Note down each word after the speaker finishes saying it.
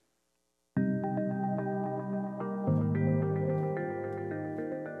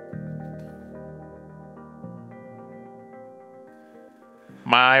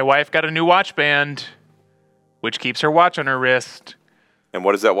My wife got a new watch band, which keeps her watch on her wrist. And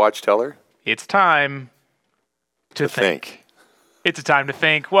what does that watch tell her? It's time to think. It's a time to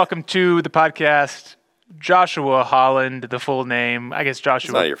think. Welcome to the podcast. Joshua Holland, the full name. I guess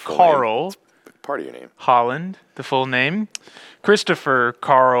Joshua not your full Carl. name. It's part of your name. Holland, the full name. Christopher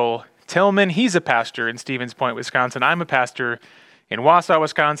Carl Tillman. He's a pastor in Stevens Point, Wisconsin. I'm a pastor in Wausau,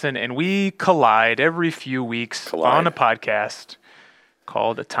 Wisconsin, and we collide every few weeks on a podcast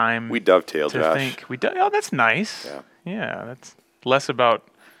called A Time We dovetail, to Josh. Think. Oh, that's nice. Yeah, that's less about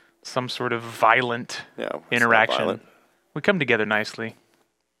some sort of violent interaction. Violent. We come together nicely.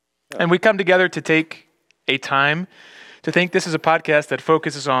 And we come together to take a time to think. This is a podcast that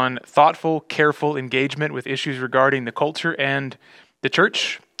focuses on thoughtful, careful engagement with issues regarding the culture and the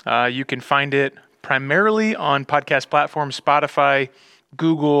church. You can find it primarily on podcast platforms, Spotify,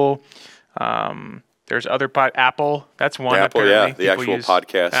 Google. There's other Apple. That's one. Apple, apparently. the People actual use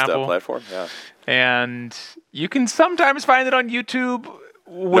podcast Apple. platform. Yeah. And you can sometimes find it on YouTube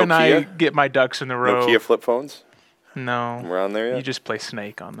when Nokia? I get my ducks in the row. Nokia flip phones? No. We're on there yet? You just play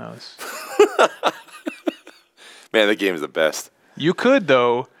Snake on those. Man, that game is the best. You could,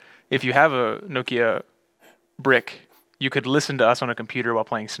 though, if you have a Nokia brick, you could listen to us on a computer while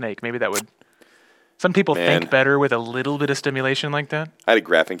playing Snake. Maybe that would... Some people think better with a little bit of stimulation like that. I had a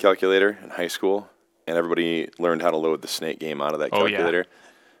graphing calculator in high school, and everybody learned how to load the Snake game out of that calculator. It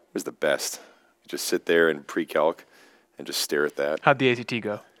was the best. You just sit there and pre-calc and just stare at that. How'd the ACT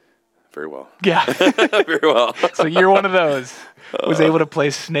go? Very well. Yeah. Very well. So you're one of those. Was able to play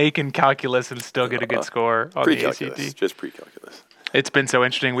Snake and calculus and still get a good score on the ACT. Just pre-calculus. It's been so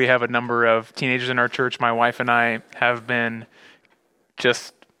interesting. We have a number of teenagers in our church. My wife and I have been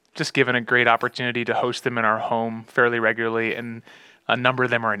just given a great opportunity to host them in our home fairly regularly, and a number of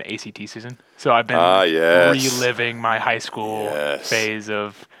them are in ACT season. So I've been reliving my high school phase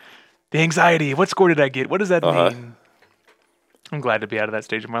of the anxiety. What score did I get? What does that mean? I'm glad to be out of that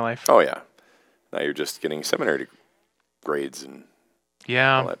stage of my life. Oh, yeah. Now you're just getting seminary grades and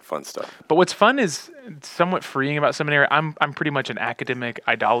all that fun stuff. But what's fun is somewhat freeing about seminary. I'm pretty much an academic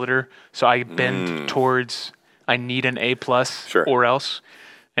idolater, so I bend towards I need an A+ or else.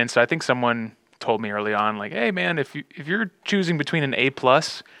 And so I think someone told me early on, like, hey, man, if you're choosing between an A+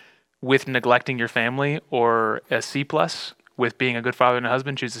 with neglecting your family or a C+ with being a good father and a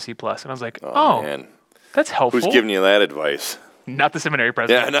husband, choose a C+. And I was like, oh man. That's helpful. Who's giving you that advice? Not the seminary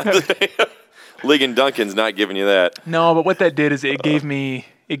president. Yeah, not the Ligon Duncan's not giving you that. No, but what that did is it gave me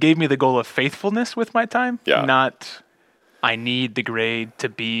the goal of faithfulness with my time. Yeah. Not I need the grade to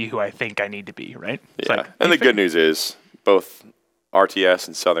be who I think I need to be, right? It's yeah. And the good news is both RTS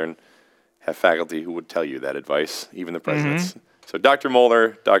and Southern have faculty who would tell you that advice, even the presidents. So Dr.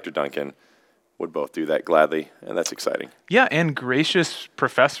 Moeller, Dr. Duncan would both do that gladly, and that's exciting. Yeah, and gracious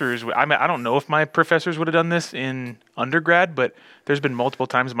professors. I mean, I don't know if my professors would have done this in undergrad, but there's been multiple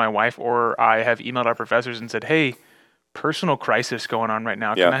times my wife or I have emailed our professors and said, hey, personal crisis going on right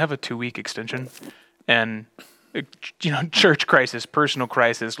now. Can I have a 2-week extension? And, church crisis, personal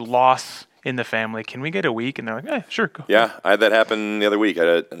crisis, loss in the family. Can we get a week? And they're like, sure. Go. Yeah, I had that happen the other week. I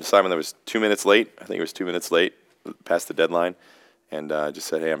had an assignment that was 2 minutes late. I think it was 2 minutes late, past the deadline. And just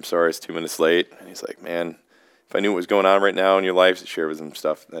said, hey, I'm sorry, it's 2 minutes late. And he's like, man, if I knew what was going on right now in your life, share with him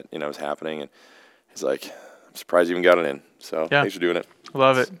stuff that, was happening. And he's like, I'm surprised you even got it in. So thanks for doing it.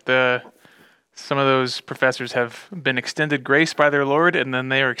 Love it. Some of those professors have been extended grace by their Lord, and then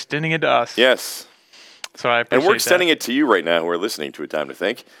they are extending it to us. Yes. So I appreciate And we're extending it to you right now who are listening to A Time to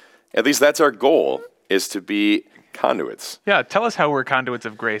Think. At least that's our goal, is to be conduits. Yeah, tell us how we're conduits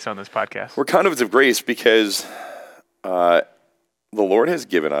of grace on this podcast. We're conduits of grace because the Lord has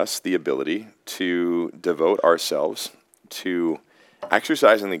given us the ability to devote ourselves to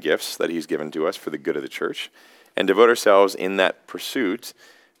exercising the gifts that he's given to us for the good of the church, and devote ourselves in that pursuit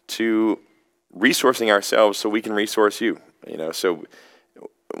to resourcing ourselves so we can resource you. So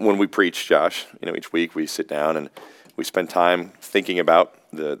when we preach, Josh, each week we sit down and we spend time thinking about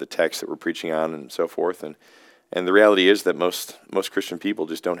the text that we're preaching on and so forth. And the reality is that most Christian people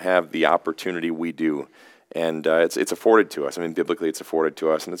just don't have the opportunity we do. And it's afforded to us. I mean, biblically, it's afforded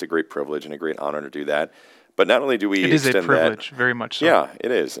to us, and it's a great privilege and a great honor to do that. But not only do we extend that... It is a privilege, very much so. Yeah,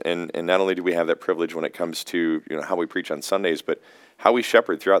 it is. And not only do we have that privilege when it comes to how we preach on Sundays, but how we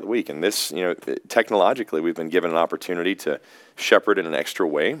shepherd throughout the week. And this, technologically, we've been given an opportunity to shepherd in an extra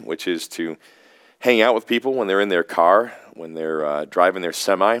way, which is to hang out with people when they're in their car, when they're driving their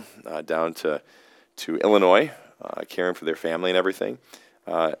semi down to Illinois, caring for their family and everything.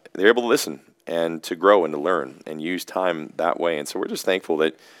 They're able to listen and to grow and to learn and use time that way. And so we're just thankful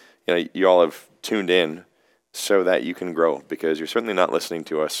that you all have tuned in so that you can grow, because you're certainly not listening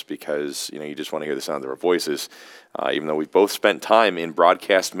to us because you just want to hear the sound of our voices, even though we've both spent time in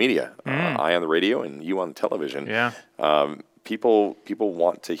broadcast media, I on the radio and you on the television. Yeah. People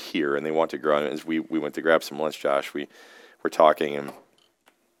want to hear and they want to grow. And as we went to grab some lunch, Josh, we were talking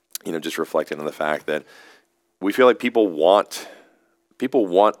and just reflecting on the fact that we feel like people want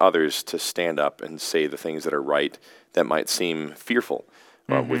others to stand up and say the things that are right that might seem fearful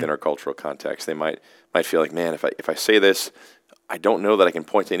within our cultural context. They might feel like, man, if I say this, I don't know that I can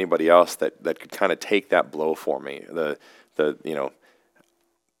point to anybody else that could kind of take that blow for me. The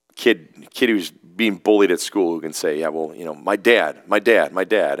kid who's being bullied at school who can say, yeah, well, my dad.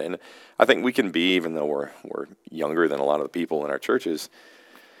 And I think we can be, even though we're younger than a lot of the people in our churches,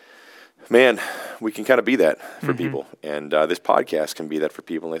 man, we can kind of be that for people. And this podcast can be that for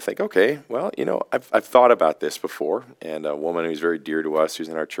people. And they think, okay, well, I've thought about this before. And a woman who's very dear to us, who's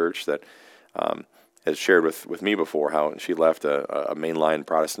in our church, that has shared with me before how she left a mainline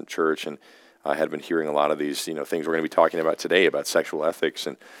Protestant church and had been hearing a lot of these things we're going to be talking about today about sexual ethics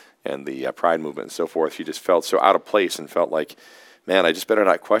and the Pride movement and so forth. She just felt so out of place and felt like, man, I just better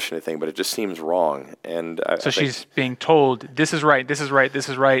not question anything, but it just seems wrong. And so she's being told, this is right, this is right, this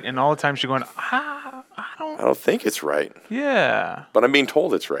is right, and all the time she's going, I don't think it's right. Yeah. But I'm being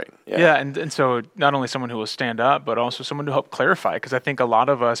told it's right. Yeah, and so not only someone who will stand up, but also someone to help clarify, because I think a lot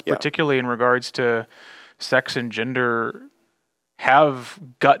of us, particularly in regards to sex and gender, have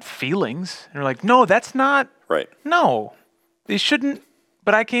gut feelings, and we're like, no, that's not right. No, they shouldn't,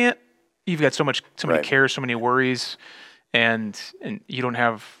 but I can't. You've got so many cares, so many worries, and you don't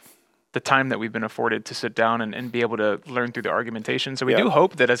have the time that we've been afforded to sit down and be able to learn through the argumentation. So we do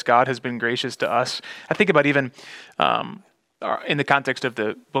hope that as God has been gracious to us, I think about even in the context of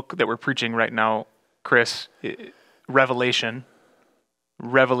the book that we're preaching right now, Chris, Revelation.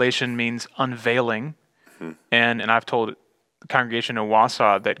 Revelation means unveiling. And I've told the congregation in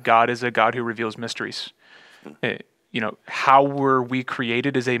Wausau that God is a God who reveals mysteries. How were we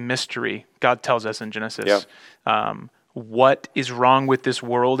created is a mystery. God tells us in Genesis. What is wrong with this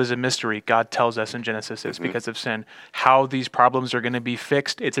world is a mystery. God tells us in Genesis it's because of sin. How these problems are going to be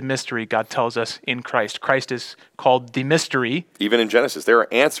fixed, it's a mystery. God tells us in Christ. Christ is called the mystery. Even in Genesis. There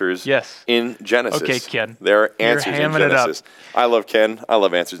are answers in Genesis. Okay, Ken. There are answers in Genesis. I love Ken. I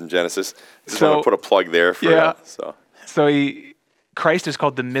love answers in Genesis. Just want to put a plug there for Christ is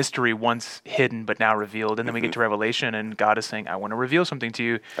called the mystery, once hidden but now revealed. And then we get to Revelation and God is saying, I want to reveal something to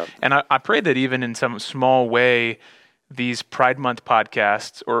you. And I pray that even in some small way, these Pride Month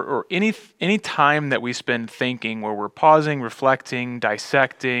podcasts or any time that we spend thinking, where we're pausing, reflecting,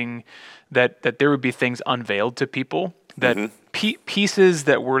 dissecting, that there would be things unveiled to people, that pieces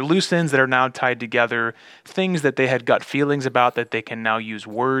that were loose ends that are now tied together, things that they had gut feelings about that they can now use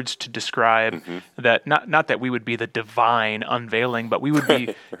words to describe, that not that we would be the divine unveiling, but we would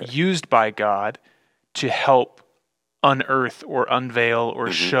be used by God to help unearth or unveil or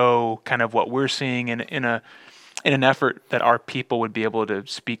show kind of what we're seeing in an effort that our people would be able to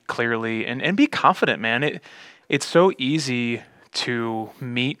speak clearly and be confident, man. It's so easy to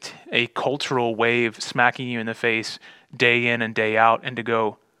meet a cultural wave smacking you in the face day in and day out and to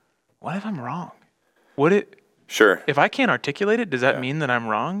go, what if I'm wrong? Sure. If I can't articulate it, does that mean that I'm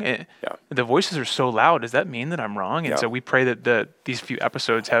wrong? The voices are so loud. Does that mean that I'm wrong? And so we pray that these few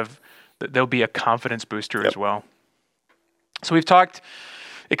episodes there'll be a confidence booster as well. So we've talked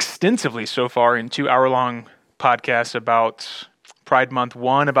extensively so far in 2-hour-long podcasts about Pride Month.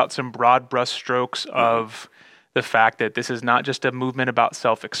 One, about some broad brushstrokes of the fact that this is not just a movement about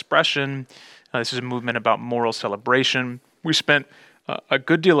self-expression. This is a movement about moral celebration. We spent a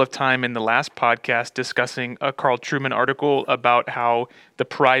good deal of time in the last podcast discussing a Carl Trueman article about how the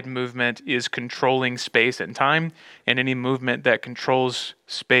Pride movement is controlling space and time, and any movement that controls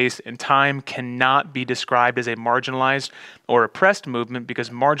space and time cannot be described as a marginalized or oppressed movement, because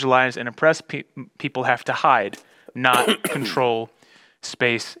marginalized and oppressed people have to hide, not control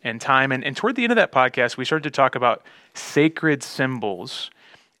space and time. And toward the end of that podcast, we started to talk about sacred symbols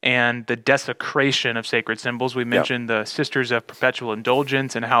and the desecration of sacred symbols. We mentioned the Sisters of Perpetual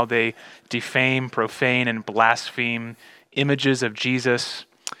Indulgence and how they defame, profane, and blaspheme images of Jesus.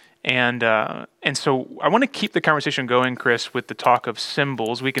 And so I want to keep the conversation going, Chris, with the talk of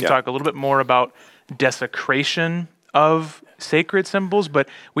symbols. We can talk a little bit more about desecration of sacred symbols, but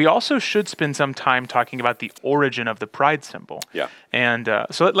we also should spend some time talking about the origin of the pride symbol. Yeah. And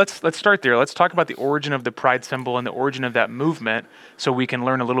so let's start there. Let's talk about the origin of the pride symbol and the origin of that movement, so we can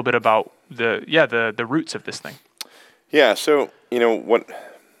learn a little bit about the roots of this thing. Yeah. So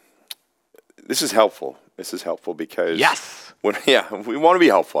this is helpful. This is helpful because we want to be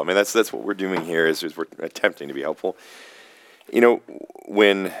helpful. I mean, that's what we're doing here is we're attempting to be helpful.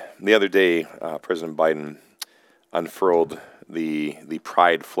 When the other day President Biden unfurled the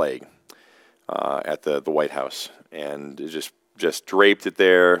pride flag at the White House and just draped it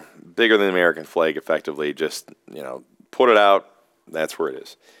there, bigger than the American flag, effectively. Just put it out. That's where it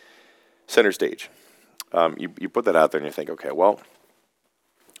is, center stage. You put that out there and you think, okay, well,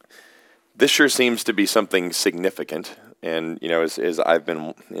 this sure seems to be something significant. And as I've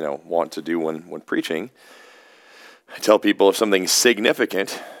been want to do when preaching, I tell people if something's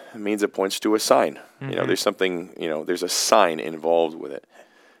significant, it means it points to a sign. Mm-hmm. There's something, there's a sign involved with it.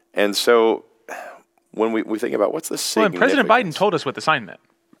 And so when we think about what's the significance. Well, and President Biden told us what the sign meant.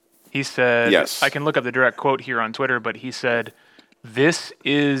 He said, yes. I can look up the direct quote here on Twitter, but he said, this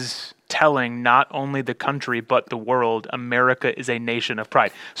is telling not only the country, but the world, America is a nation of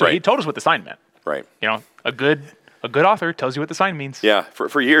pride. So right. He told us what the sign meant. Right. A good author tells you what the sign means. Yeah.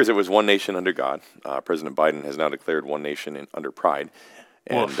 For years, it was one nation under God. President Biden has now declared one nation under pride.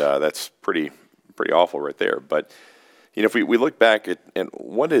 And that's pretty awful right there. But if we look back at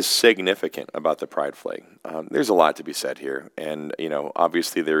what is significant about the pride flag, there's a lot to be said here. And,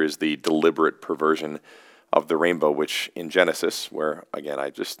 obviously there is the deliberate perversion of the rainbow, which in Genesis, where, again,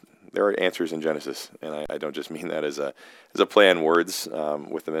 there are answers in Genesis. And I don't just mean that as a play on words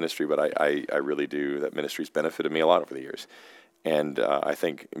with the ministry, but I really do. That ministry's benefited me a lot over the years. And I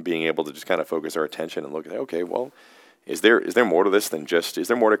think being able to just kind of focus our attention and look at, okay, well, is there more to this than just, is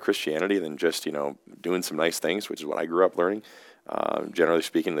there more to Christianity than just, doing some nice things, which is what I grew up learning. Generally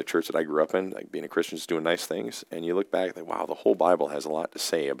speaking, the church that I grew up in, like being a Christian is doing nice things. And you look back, like, wow, the whole Bible has a lot to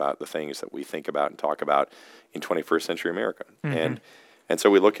say about the things that we think about and talk about in 21st century America. Mm-hmm. And so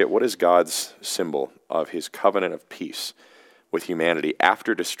we look at what is God's symbol of his covenant of peace with humanity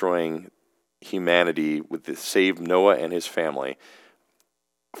after destroying humanity with the save Noah and his family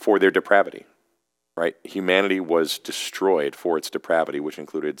for their depravity. Right? Humanity was destroyed for its depravity, which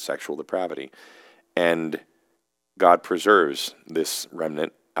included sexual depravity. And God preserves this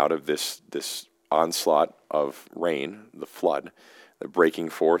remnant out of this onslaught of rain, the flood, the breaking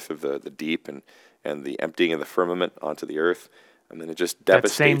forth of the deep and the emptying of the firmament onto the earth. And then it just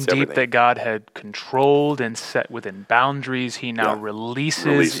devastates everything. That same deep that God had controlled and set within boundaries, he now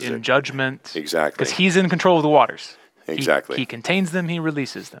releases in judgment. Exactly. Because he's in control of the waters. Exactly. He contains them, he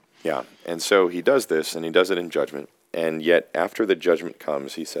releases them. Yeah, and so he does this, and he does it in judgment. And yet, after the judgment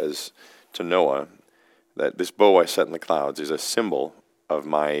comes, he says to Noah that this bow I set in the clouds is a symbol of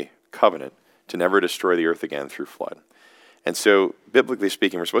my covenant to never destroy the earth again through flood. And so, biblically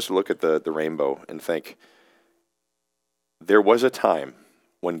speaking, we're supposed to look at the rainbow and think, there was a time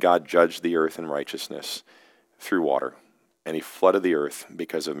when God judged the earth in righteousness through water, and he flooded the earth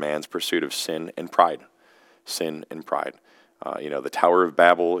because of man's pursuit of sin and pride. Sin and pride. The Tower of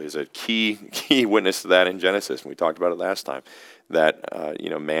Babel is a key witness to that in Genesis, and we talked about it last time, that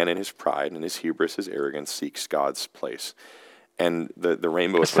man in his pride and his hubris, his arrogance, seeks God's place. And the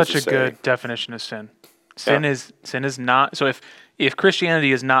rainbow is such a good definition of sin. Sin is not, so if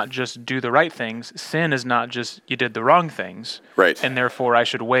Christianity is not just do the right things, sin is not just you did the wrong things. Right. And therefore I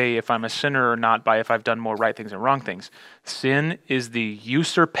should weigh if I'm a sinner or not by if I've done more right things than wrong things. Sin is the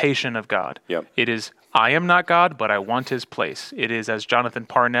usurpation of God. Yep. It is, I am not God, but I want his place. It is, as Jonathan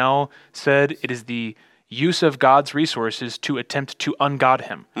Parnell said, it is the use of God's resources to attempt to ungod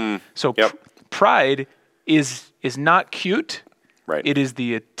him. So pride is not cute. Right. It is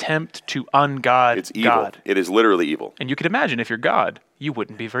the attempt to ungod it's evil. God. It is literally evil. And you could imagine if you're God, you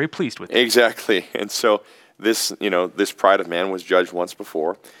wouldn't be very pleased with it. Exactly. And so this pride of man was judged once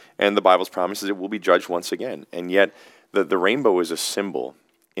before, and the Bible's promises it will be judged once again. And yet the rainbow is a symbol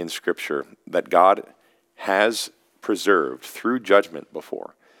in Scripture that God has preserved through judgment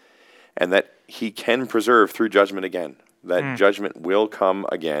before, and that he can preserve through judgment again. That judgment will come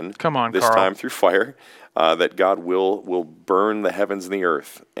again. Come on, this Carl. time through fire. That God will burn the heavens and the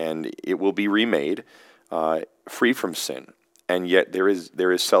earth, and it will be remade, free from sin. And yet there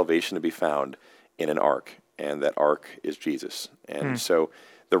is salvation to be found in an ark, and that ark is Jesus. And so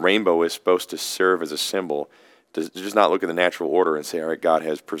the rainbow is supposed to serve as a symbol to just not look at the natural order and say, all right, God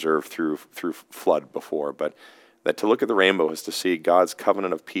has preserved through flood before, but that to look at the rainbow is to see God's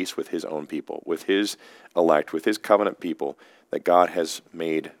covenant of peace with his own people, with his elect, with his covenant people, that God has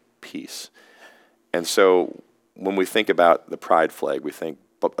made peace. And so when we think about the pride flag, we think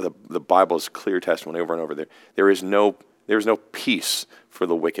the Bible's clear testimony over and over. There is no peace for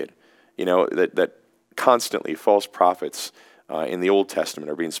the wicked. That constantly false prophets in the Old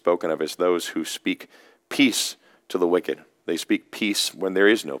Testament are being spoken of as those who speak peace to the wicked. They speak peace when there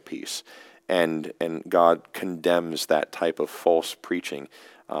is no peace. and God condemns that type of false preaching.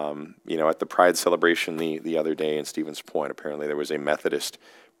 At the Pride celebration the other day in Stevens Point, apparently there was a Methodist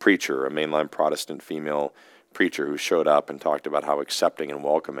preacher, a mainline Protestant female preacher, who showed up and talked about how accepting and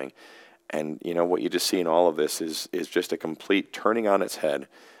welcoming. And what you just see in all of this is just a complete turning on its head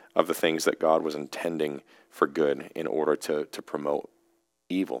of the things that God was intending for good in order to promote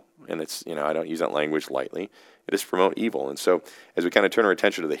evil. And it's, I don't use that language lightly. It is promote evil. And so as we kind of turn our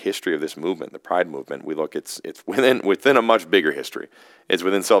attention to the history of this movement, the Pride movement, we look, it's within a much bigger history. It's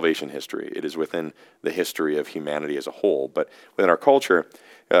within salvation history. It is within the history of humanity as a whole. But within our culture,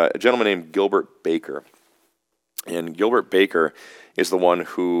 a gentleman named Gilbert Baker. And Gilbert Baker is the one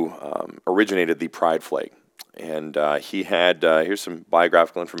who originated the Pride flag. And he had, here's some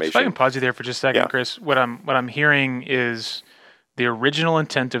biographical information. If I can pause you there for just a second, Chris. What I'm hearing is the original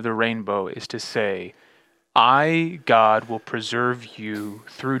intent of the rainbow is to say, I, God, will preserve you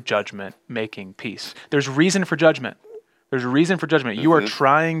through judgment, making peace. There's reason for judgment. There's a reason for judgment. You are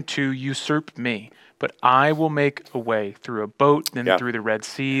trying to usurp me, but I will make a way through a boat, then through the Red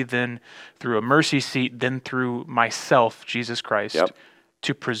Sea, then through a mercy seat, then through myself, Jesus Christ,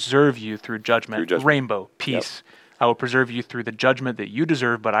 to preserve you through judgment. Rainbow, peace. I will preserve you through the judgment that you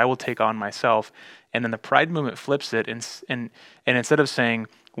deserve, but I will take on myself. And then the Pride movement flips it, and instead of saying,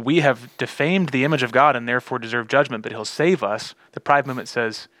 we have defamed the image of God and therefore deserve judgment, but he'll save us, the Pride movement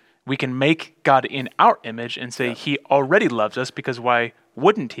says, we can make God in our image and say he already loves us, because why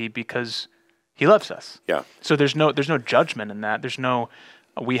wouldn't he? Because he loves us. Yeah. So there's no judgment in that. There's no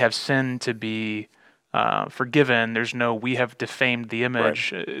we have sinned to be forgiven. There's no we have defamed the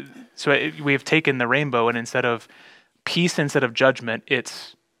image. Right. We have taken the rainbow, and instead of peace, instead of judgment,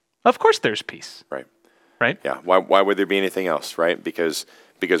 it's of course there's peace. Right. Right. Yeah. Why would there be anything else? Right. Because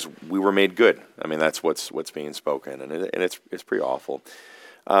we were made good. I mean, that's what's being spoken, and it's pretty awful.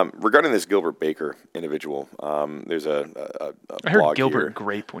 Regarding this Gilbert Baker individual, there's a I heard blog Gilbert here.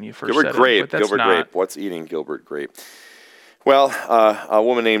 Grape when you first Gilbert said Grape, it. But that's Gilbert not... Grape. What's eating Gilbert Grape? Well, a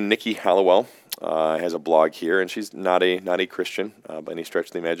woman named Nikki Hallowell has a blog here, and she's not a Christian by any stretch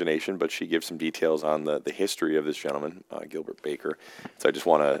of the imagination, but she gives some details on the history of this gentleman, Gilbert Baker. So I just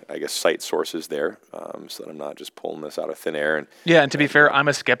want to, I guess, cite sources there so that I'm not just pulling this out of thin air. And to be fair, I'm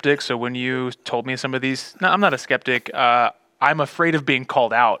a skeptic, so when you told me some of these... No, I'm not a skeptic. I'm afraid of being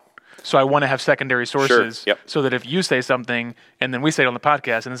called out. So I want to have secondary sources so that if you say something and then we say it on the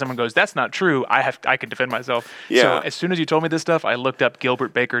podcast and then someone goes, that's not true, I can defend myself. Yeah. So as soon as you told me this stuff, I looked up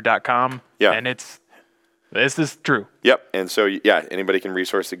gilbertbaker.com and this is true. Yep. And so, anybody can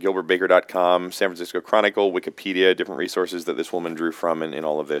resource at gilbertbaker.com, San Francisco Chronicle, Wikipedia, different resources that this woman drew from in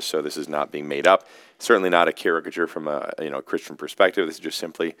all of this. So this is not being made up. Certainly not a caricature from a Christian perspective. This is just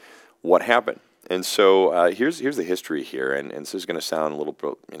simply what happened. And so here's the history here, and this is going to sound a little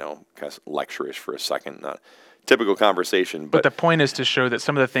bit, kind of lecture-ish for a second, not typical conversation. But the point is to show that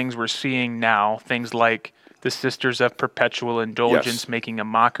some of the things we're seeing now, things like the Sisters of Perpetual Indulgence making a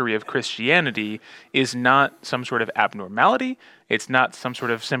mockery of Christianity, is not some sort of abnormality. It's not some sort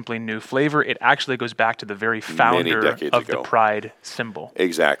of simply new flavor. It actually goes back to the very founder of the Pride symbol.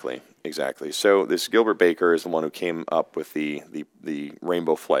 Exactly. So this Gilbert Baker is the one who came up with the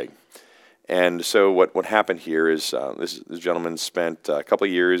rainbow flag. And so what happened here is this gentleman spent a couple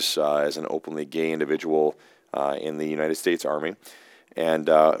of years as an openly gay individual in the United States Army. And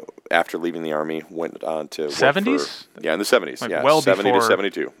after leaving the Army, went on to 70s? In the 70s. Like well 70 before... to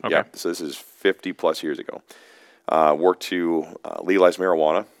 72. Okay. Yeah, so this is 50 plus years ago. Worked to legalize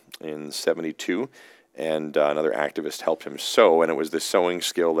marijuana in 72. And another activist helped him sew, and it was the sewing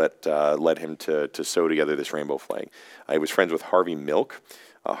skill that led him to sew together this rainbow flag. He was friends with Harvey Milk.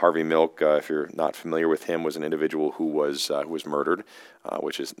 Harvey Milk, if you're not familiar with him, was an individual who was murdered,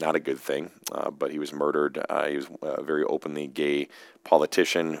 which is not a good thing, but he was murdered. He was a very openly gay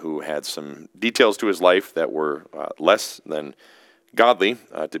politician who had some details to his life that were less than godly,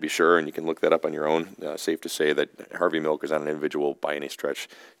 to be sure, and you can look that up on your own. Safe to say that Harvey Milk is not an individual by any stretch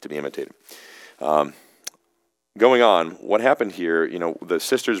to be imitated. Going on, what happened here, the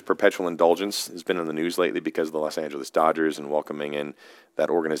Sisters of Perpetual Indulgence has been in the news lately because of the Los Angeles Dodgers and welcoming in that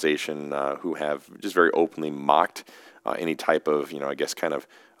organization who have just very openly mocked any type of, kind of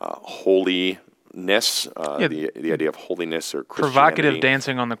holiness, the idea of holiness or Christianity. Provocative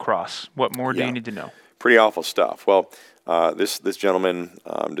dancing on the cross. What more do you need to know? Pretty awful stuff. Well, this gentleman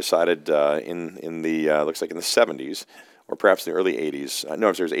decided in the looks like in the 70s or perhaps the early 80s. No,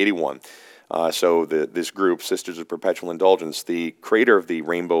 I'm sorry, it was 81. So this group, Sisters of Perpetual Indulgence, the creator of the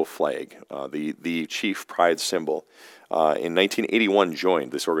rainbow flag, the chief pride symbol, in 1981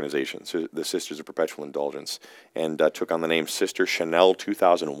 joined this organization, so the Sisters of Perpetual Indulgence, and took on the name Sister Chanel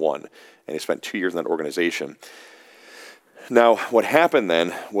 2001, and he spent 2 years in that organization. Now, what happened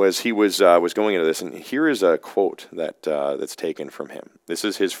then was he was going into this, and here is a quote that's taken from him. This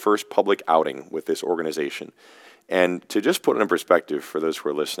is his first public outing with this organization. And to just put it in perspective for those who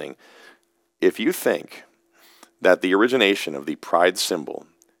are listening, if you think that the origination of the pride symbol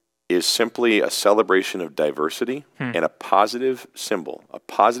is simply a celebration of diversity and a positive symbol, a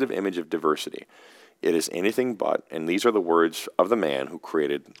positive image of diversity, it is anything but, and these are the words of the man who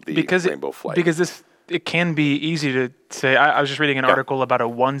created the rainbow flag. Because it can be easy to say. I was just reading an article about a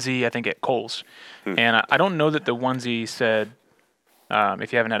onesie, I think at Kohl's, and I don't know that the onesie said,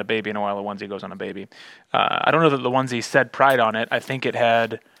 if you haven't had a baby in a while, a onesie goes on a baby. I don't know that the onesie said pride on it. I think it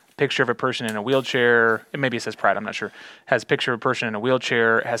had a picture of a person in a wheelchair. Maybe it says pride, I'm not sure. Has a picture of a person in a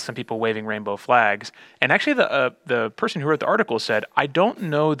wheelchair, has some people waving rainbow flags. And actually the person who wrote the article said, I don't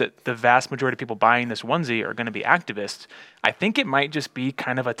know that the vast majority of people buying this onesie are going to be activists. I think it might just be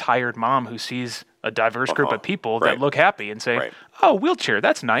kind of a tired mom who sees a diverse group of people that look happy and say, oh, wheelchair,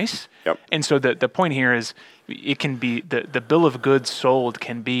 that's nice. Yep. And so the point here is it can be, the bill of goods sold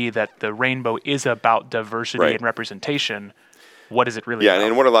can be that the rainbow is about diversity and representation. What is it really about?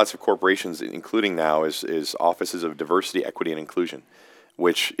 And what are lots of corporations, including now, is offices of diversity, equity, and inclusion,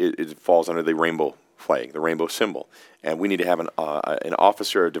 which it falls under the rainbow flag, the rainbow symbol. And we need to have an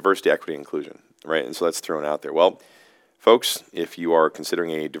officer of diversity, equity, and inclusion, right? And so that's thrown out there. Well, folks, if you are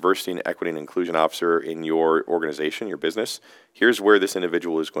considering a diversity and equity and inclusion officer in your organization, your business, here's where this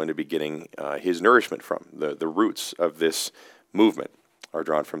individual is going to be getting his nourishment from. The roots of this movement are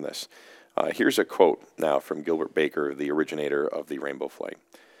drawn from this. Here's a quote now from Gilbert Baker, the originator of the rainbow flag.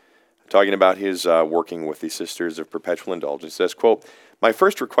 Talking about his working with the Sisters of Perpetual Indulgence, says, quote, "My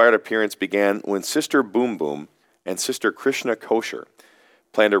first required appearance began when Sister Boom Boom and Sister Krishna Kosher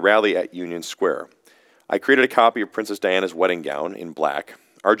planned a rally at Union Square. I created a copy of Princess Diana's wedding gown in black.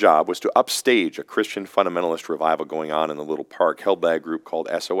 Our job was to upstage a Christian fundamentalist revival going on in the little park held by a group called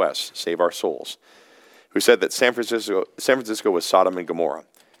SOS, Save Our Souls, who said that San Francisco was Sodom and Gomorrah.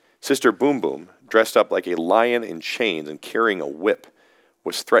 Sister Boom Boom, dressed up like a lion in chains and carrying a whip,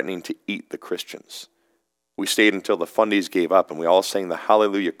 was threatening to eat the Christians. We stayed until the fundies gave up, and we all sang the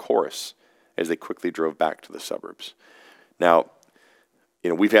Hallelujah chorus as they quickly drove back to the suburbs." Now,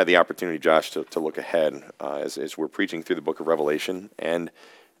 we've had the opportunity, Josh, to look ahead as we're preaching through the book of Revelation, and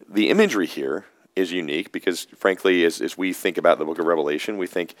the imagery here is unique because, frankly, as we think about the book of Revelation, we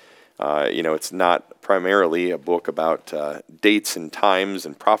think, it's not primarily a book about dates and times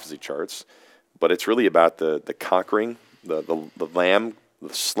and prophecy charts, but it's really about the conquering, the lamb,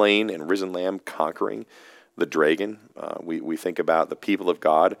 the slain and risen lamb conquering the dragon. We think about the people of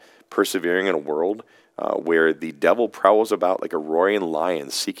God persevering in a world where the devil prowls about like a roaring lion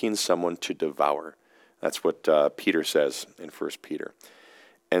seeking someone to devour. That's what Peter says in 1 Peter.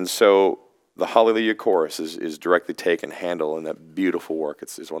 And so the Hallelujah chorus is directly taken, Handel, in that beautiful work.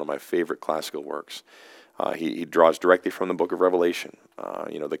 It's one of my favorite classical works. He draws directly from the book of Revelation.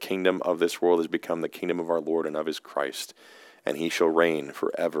 The kingdom of this world has become the kingdom of our Lord and of his Christ, and he shall reign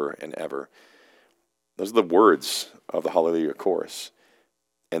forever and ever. Those are the words of the Hallelujah chorus.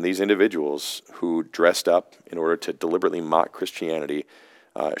 And these individuals who dressed up in order to deliberately mock Christianity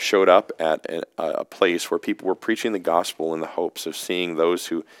showed up at a place where people were preaching the gospel in the hopes of seeing those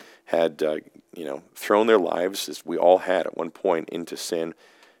who had thrown their lives, as we all had at one point, into sin,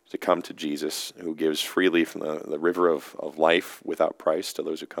 to come to Jesus, who gives freely from the river of life without price to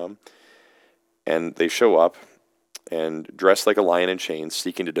those who come. And they show up and dress like a lion in chains,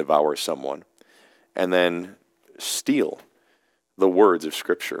 seeking to devour someone, and then steal the words of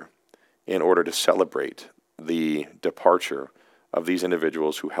Scripture in order to celebrate the departure of these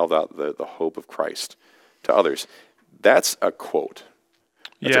individuals who held out the hope of Christ to others. That's a quote.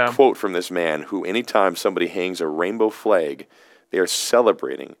 That's a quote from this man who, anytime somebody hangs a rainbow flag, they are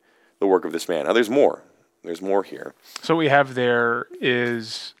celebrating the work of this man. Now, there's more. There's more here. So what we have there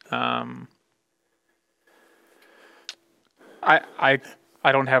is, I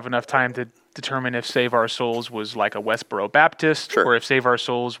don't have enough time to determine if Save Our Souls was like a Westboro Baptist or if Save Our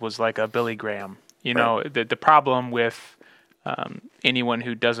Souls was like a Billy Graham. The problem with anyone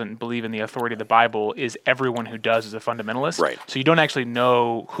who doesn't believe in the authority of the Bible is everyone who does is a fundamentalist. Right. So you don't actually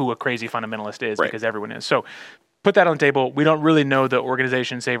know who a crazy fundamentalist is because everyone is. So put that on the table. We don't really know the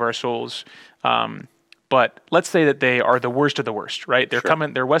organization Save Our Souls, but let's say that they are the worst of the worst, right? They're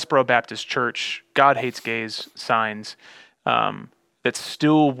Westboro Baptist Church, God hates gays signs. that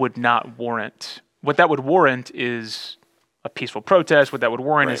still would not warrant. What that would warrant is a peaceful protest. What that would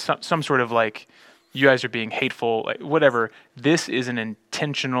warrant is some sort of like, you guys are being hateful, like, whatever. This is an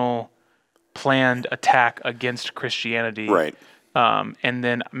intentional, planned attack against Christianity. Right. And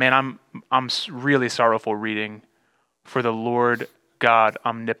then, man, I'm really sorrowful reading, "For the Lord God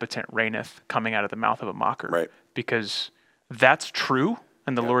omnipotent reigneth," coming out of the mouth of a mocker. Right. Because that's true,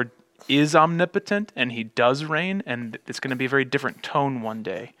 and the Lord is omnipotent, and he does reign, and it's going to be a very different tone one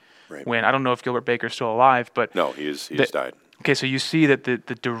day. Right. When, I don't know if Gilbert Baker's still alive, but... No, he's died. Okay, so you see that the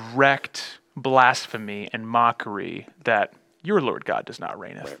direct blasphemy and mockery that your Lord God does not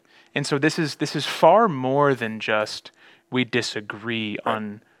reigneth. Right. And so this is far more than just we disagree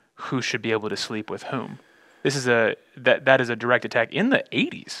on who should be able to sleep with whom. This is that is a direct attack in the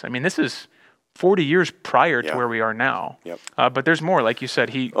 80s. I mean, this is 40 years prior to where we are now. Yep. But there's more. Like you said,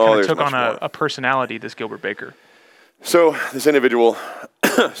 he kind of took on more. a personality, this Gilbert Baker. So this individual,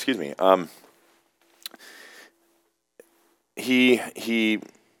 excuse me, he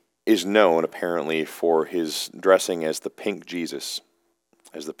is known apparently for his dressing as the pink Jesus,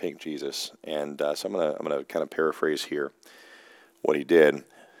 and so I'm gonna kind of paraphrase here what he did.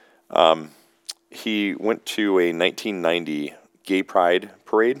 He went to a 1990 gay pride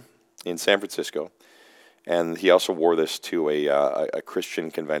parade in San Francisco, and he also wore this to a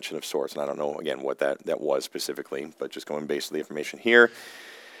Christian convention of sorts. And I don't know, again, what that was specifically, but just going based on the information here.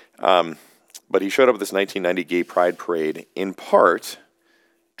 But he showed up at this 1990 gay pride parade, in part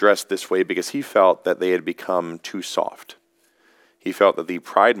dressed this way because he felt that they had become too soft. He felt that the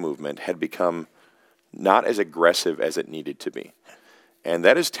pride movement had become not as aggressive as it needed to be. And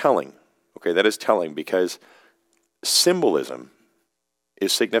that is telling. Okay, that is telling because symbolism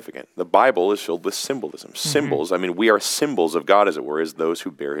is significant. The Bible is filled with symbolism. Symbols, I mean, we are symbols of God, as it were, as those who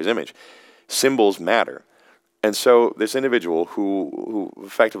bear his image. Symbols matter. And so this individual who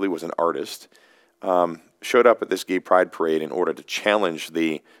effectively was an artist showed up at this gay pride parade in order to challenge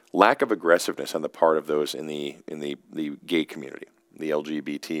the lack of aggressiveness on the part of those in the gay community, the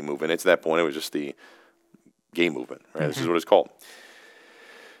LGBT movement. At that point, it was just the gay movement, right? This is what it's called.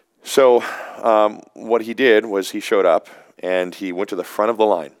 So what he did was he showed up and he went to the front of the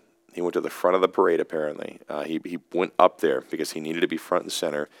line. He went to the front of the parade, apparently. He went up there because he needed to be front and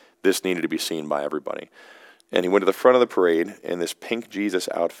center. This needed to be seen by everybody. And he went to the front of the parade in this pink Jesus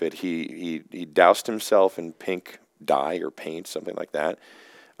outfit. He doused himself in pink dye or paint, something like that,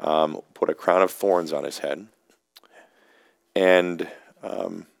 put a crown of thorns on his head, and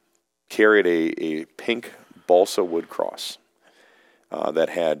carried a pink balsa wood cross that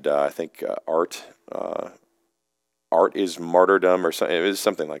had, I think, art is martyrdom, or something. It was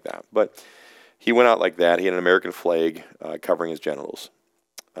something like that. But he went out like that. He had an American flag covering his genitals,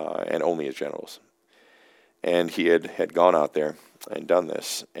 and only his genitals. And he had gone out there and done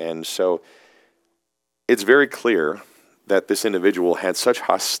this. And so it's very clear that this individual had such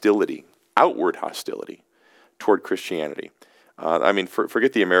hostility, outward hostility, toward Christianity. I mean,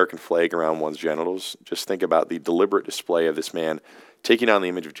 forget the American flag around one's genitals. Just think about the deliberate display of this man taking on the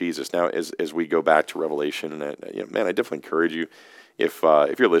image of Jesus. Now, as we go back to Revelation, and man, I definitely encourage you, if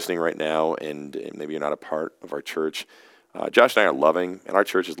you're listening right now and maybe you're not a part of our church, Josh and I are loving, and our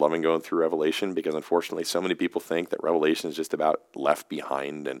church is loving going through Revelation, because unfortunately so many people think that Revelation is just about left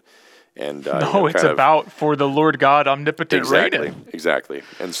behind and no, it's about for the Lord God omnipotent reigneth. Exactly.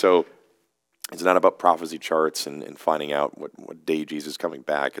 And so it's not about prophecy charts and finding out what day Jesus is coming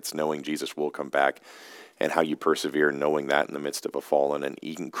back. It's knowing Jesus will come back and how you persevere knowing that in the midst of a fallen and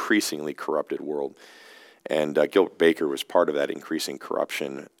increasingly corrupted world. And Gilbert Baker was part of that increasing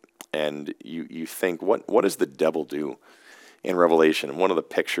corruption. And you think, what does the devil do in Revelation? And one of the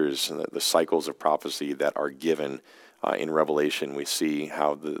pictures, the cycles of prophecy that are given in Revelation, we see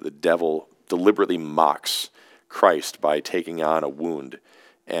how the devil deliberately mocks Christ by taking on a wound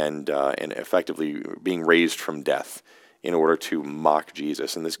and effectively being raised from death in order to mock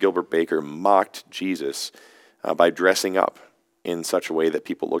Jesus. And this Gilbert Baker mocked Jesus by dressing up in such a way that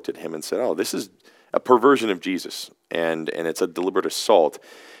people looked at him and said, oh, this is a perversion of Jesus, and it's a deliberate assault.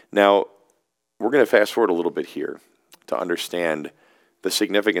 Now, we're going to fast forward a little bit here to understand the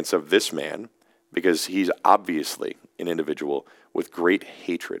significance of this man, because he's obviously an individual with great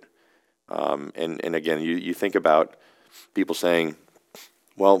hatred. And again, you think about people saying,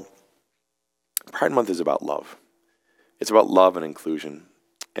 well, Pride Month is about love. It's about love and inclusion,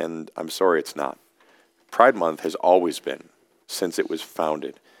 and I'm sorry it's not. Pride Month has always been, since it was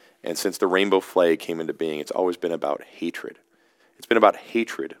founded, and since the rainbow flag came into being, it's always been about hatred. It's been about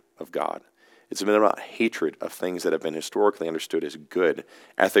hatred of God. It's been about hatred of things that have been historically understood as good,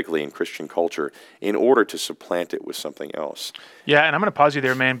 ethically in Christian culture, in order to supplant it with something else. Yeah, and I'm going to pause you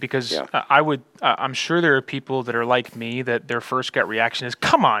there, man, because I'm sure there are people that are like me that their first gut reaction is,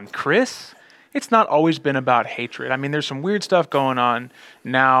 come on, Chris. It's not always been about hatred. I mean, there's some weird stuff going on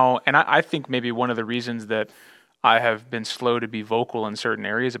now, and I think maybe one of the reasons that I have been slow to be vocal in certain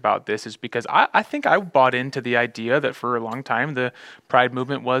areas about this is because I think I bought into the idea that for a long time the Pride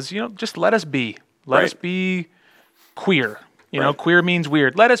movement was, just let us be. Let us be queer. Queer means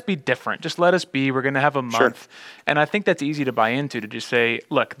weird. Let us be different. Just let us be. We're going to have a month. Sure. And I think that's easy to buy into, to just say,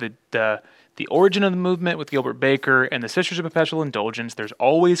 look, the origin of the movement with Gilbert Baker and the Sisters of Perpetual Indulgence, there's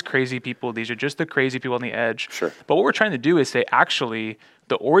always crazy people. These are just the crazy people on the edge. Sure. But what we're trying to do is say, actually,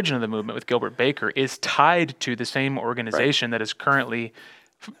 the origin of the movement with Gilbert Baker is tied to the same organization that is currently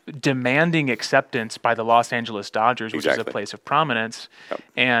demanding acceptance by the Los Angeles Dodgers, which is a place of prominence. Yep.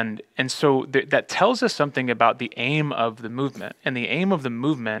 And so that tells us something about the aim of the movement. And the aim of the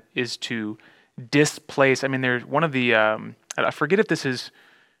movement is to displace, there's one of the, I forget if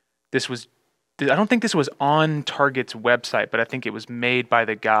I don't think this was on Target's website, but I think it was made by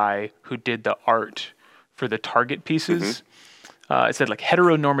the guy who did the art for the Target pieces. Mm-hmm. It said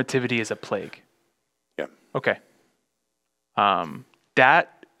heteronormativity is a plague. Yeah. Okay.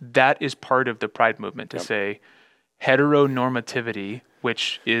 That is part of the Pride movement to say heteronormativity,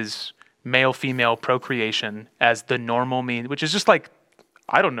 which is male-female procreation as the normal mean, which is just I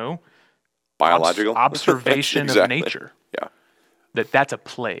don't know, biological observation exactly. of nature. Yeah. That's a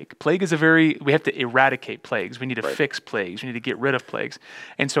plague. Plague is we have to eradicate plagues. We need to fix plagues. We need to get rid of plagues.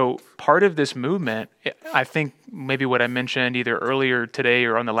 And so part of this movement, I think maybe what I mentioned either earlier today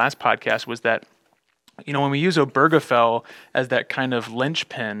or on the last podcast was that, when we use Obergefell as that kind of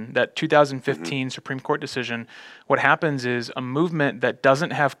linchpin, that 2015 Supreme Court decision, what happens is a movement that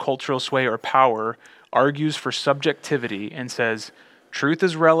doesn't have cultural sway or power argues for subjectivity and says truth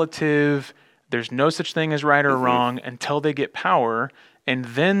is relative, there's no such thing as right or wrong until they get power, and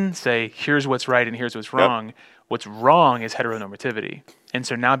then say, here's what's right and here's what's wrong. Yep. What's wrong is heteronormativity. And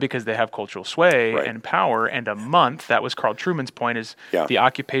so now because they have cultural sway and power and a month, that was Carl Truman's point, is the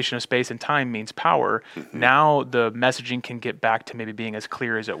occupation of space and time means power. Now the messaging can get back to maybe being as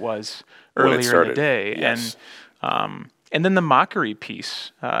clear as it was earlier in the day. Yes. And then the mockery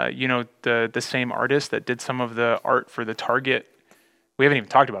piece, the same artist that did some of the art for the Target. We haven't even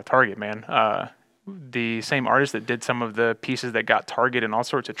talked about Target, man. The same artist that did some of the pieces that got Target in all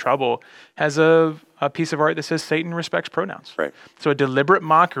sorts of trouble has a piece of art that says Satan respects pronouns. Right. So a deliberate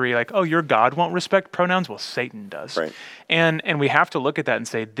mockery, your God won't respect pronouns. Well, Satan does. Right. And we have to look at that and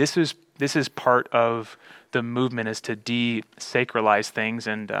say this is part of the movement, is to desacralize things.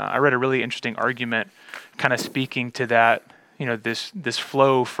 And I read a really interesting argument, kind of speaking to that. This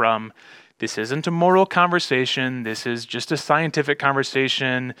flow from, this isn't a moral conversation. This is just a scientific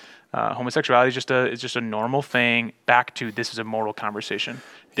conversation. Homosexuality is just a normal thing. Back to, this is a moral conversation.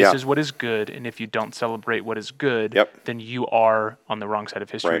 This is what is good, and if you don't celebrate what is good, then you are on the wrong side of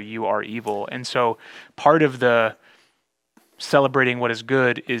history. Right. You are evil. And so part of the celebrating what is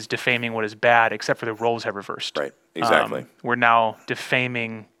good is defaming what is bad, except for the roles have reversed. Right. Exactly. We're now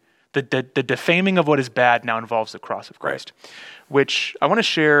defaming. The defaming of what is bad now involves the cross of Christ, which I want to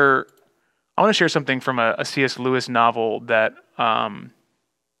share. I want to share something from a C.S. Lewis novel that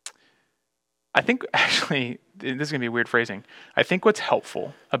I think actually, this is going to be weird phrasing. I think what's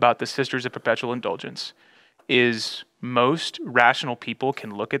helpful about the Sisters of Perpetual Indulgence is most rational people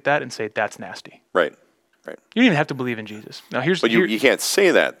can look at that and say, that's nasty. Right. You don't even have to believe in Jesus. Now, but you can't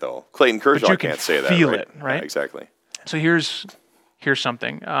say that, though. Clayton Kershaw can't say that. Feel it, right? Yeah, exactly. So here's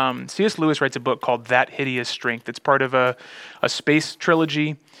something. C.S. Lewis writes a book called That Hideous Strength. It's part of a space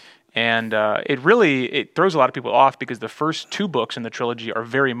trilogy. And it throws a lot of people off because the first two books in the trilogy are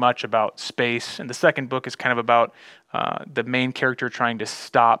very much about space, and the second book is kind of about the main character trying to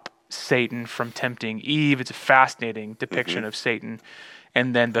stop Satan from tempting Eve. It's a fascinating depiction of Satan.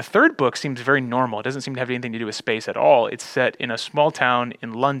 And then the third book seems very normal. It doesn't seem to have anything to do with space at all. It's set in a small town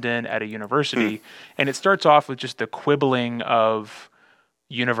in London at a university, and it starts off with just the quibbling of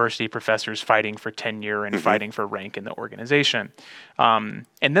university professors fighting for tenure and fighting for rank in the organization. And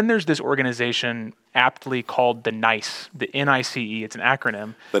then there's this organization aptly called the NICE, the NICE. It's an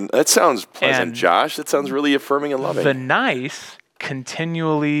acronym. That sounds pleasant, Josh. That sounds really affirming and loving. The NICE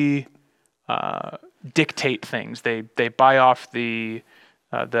continually dictate things. They buy off the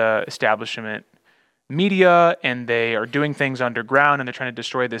establishment. media, and they are doing things underground, and they're trying to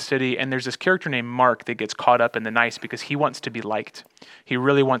destroy the city. And there's this character named Mark that gets caught up in the nice because he wants to be liked. He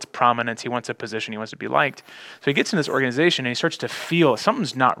really wants prominence. He wants a position. He wants to be liked. So he gets in this organization, and he starts to feel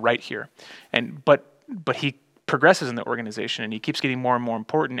something's not right here. But he progresses in the organization, and he keeps getting more and more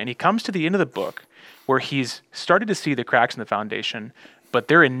important. And he comes to the end of the book where he's started to see the cracks in the foundation, but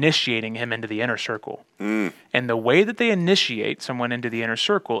they're initiating him into the inner circle. And the way that they initiate someone into the inner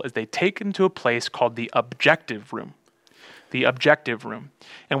circle is they take him to a place called the objective room. The objective room.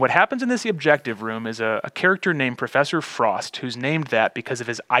 And what happens in this objective room is a character named Professor Frost, who's named that because of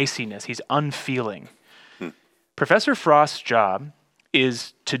his iciness. He's unfeeling. Professor Frost's job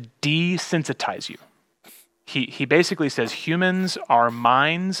is to desensitize you. He basically says humans are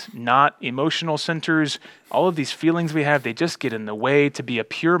minds, not emotional centers. All of these feelings we have, they just get in the way. To be a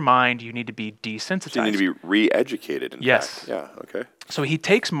pure mind, you need to be desensitized. So you need to be re-educated, in fact. Yeah, okay. So he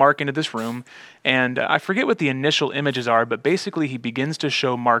takes Mark into this room, and I forget what the initial images are, but basically he begins to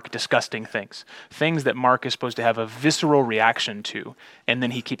show Mark disgusting things that Mark is supposed to have a visceral reaction to. And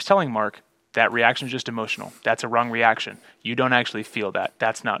then he keeps telling Mark, that reaction is just emotional. That's a wrong reaction. You don't actually feel that.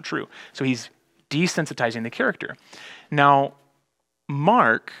 That's not true. So he's desensitizing the character. Now,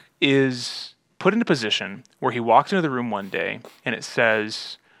 Mark is put in a position where he walks into the room one day and it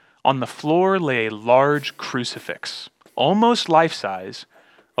says, on the floor lay a large crucifix, almost life-size,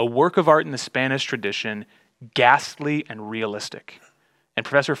 a work of art in the Spanish tradition, ghastly and realistic. And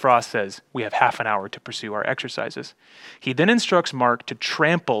Professor Frost says, we have half an hour to pursue our exercises. He then instructs Mark to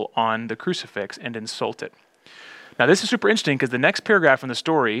trample on the crucifix and insult it. Now, this is super interesting because the next paragraph in the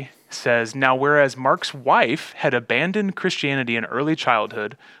story says, now, whereas Mark's wife had abandoned Christianity in early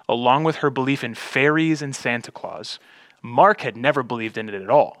childhood, along with her belief in fairies and Santa Claus, Mark had never believed in it at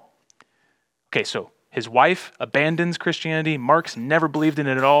all. Okay, so his wife abandons Christianity. Mark's never believed in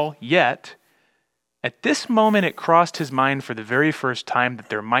it at all, yet at this moment it crossed his mind for the very first time that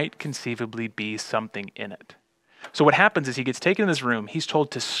there might conceivably be something in it. So what happens is he gets taken in this room, he's told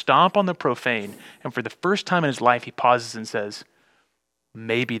to stomp on the profane, and for the first time in his life, he pauses and says,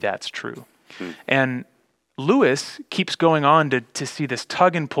 maybe that's true. And Lewis keeps going on to see this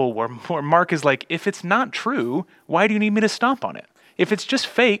tug and pull where Mark is like, if it's not true, why do you need me to stomp on it? If it's just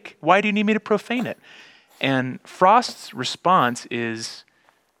fake, why do you need me to profane it? And Frost's response is,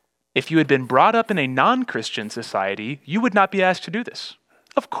 if you had been brought up in a non-Christian society, you would not be asked to do this.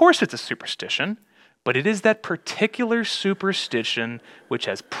 Of course it's a superstition. But it is that particular superstition which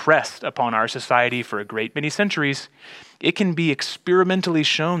has pressed upon our society for a great many centuries. It can be experimentally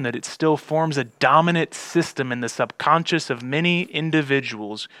shown that it still forms a dominant system in the subconscious of many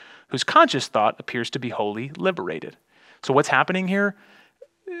individuals whose conscious thought appears to be wholly liberated. So what's happening here?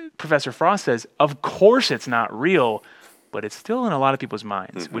 Professor Frost says, of course it's not real, but it's still in a lot of people's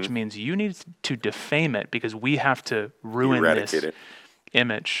minds, which means you need to defame it because we have to ruin this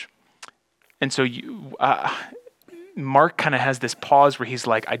image. And so Mark kind of has this pause where he's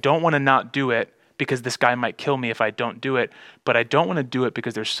like, I don't want to not do it because this guy might kill me if I don't do it, but I don't want to do it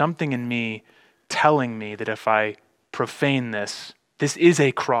because there's something in me telling me that if I profane this is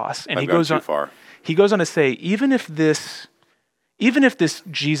a cross. And he goes on to say, even if this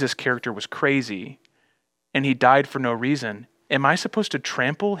Jesus character was crazy and he died for no reason, am I supposed to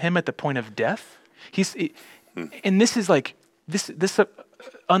trample him at the point of death? And this is like, this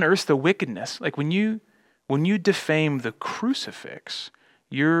unearths the wickedness. Like when you defame the crucifix,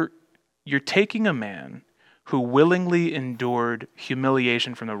 you're taking a man who willingly endured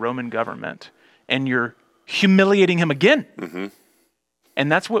humiliation from the Roman government, and you're humiliating him again.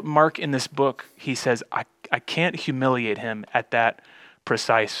 And that's what Mark in this book, he says, I can't humiliate him at that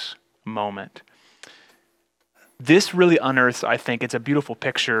precise moment. This really unearths, I think, it's a beautiful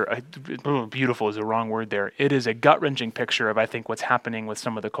picture. Beautiful is the wrong word there. It is a gut-wrenching picture of, I think, what's happening with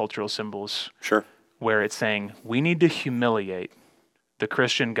some of the cultural symbols. Sure. Where it's saying, we need to humiliate the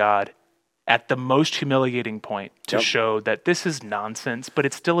Christian God at the most humiliating point to show that this is nonsense, but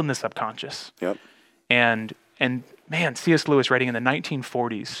it's still in the subconscious. And man, C.S. Lewis, writing in the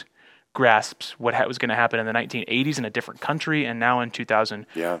 1940s, grasps what was going to happen in the 1980s in a different country, and now in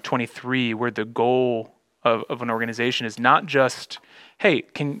 2023, where the goal of an organization is not just, hey,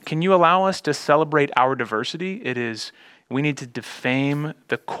 can you allow us to celebrate our diversity? It is, we need to defame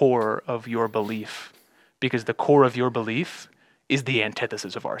the core of your belief, because the core of your belief is the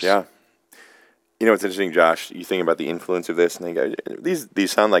antithesis of ours. Yeah. You know what's interesting, Josh? You think about the influence of this, and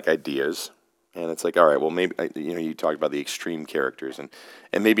these sound like ideas, and it's like, all right, well, maybe you talked about the extreme characters, and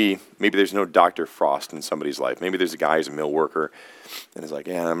maybe there's no Dr. Frost in somebody's life. Maybe there's a guy who's a mill worker, and it's like,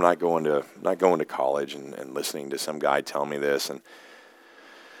 yeah, I'm not going to college and listening to some guy tell me this, and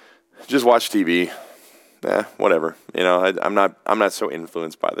just watch TV, whatever. I'm not so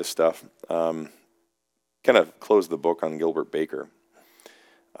influenced by this stuff. Kind of closed the book on Gilbert Baker.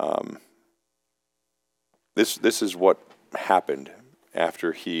 This is what happened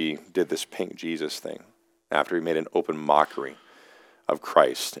after he did this pink Jesus thing, after he made an open mockery of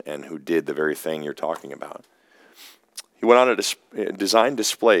Christ and who did the very thing you're talking about. He went on to design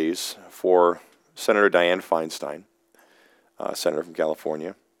displays for Senator Dianne Feinstein, senator from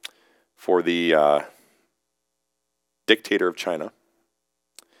California, for the dictator of China,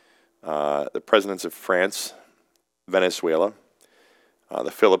 the presidents of France, Venezuela,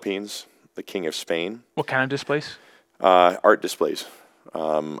 the Philippines, the King of Spain. What kind of displays? Art displays.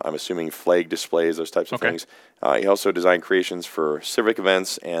 I'm assuming flag displays, those types of things. He also designed creations for civic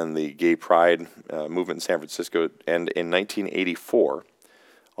events and the gay pride movement in San Francisco. And in 1984,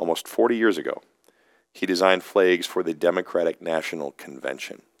 almost 40 years ago, he designed flags for the Democratic National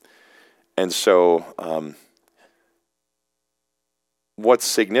Convention. And so what's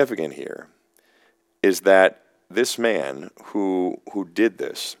significant here is that this man who did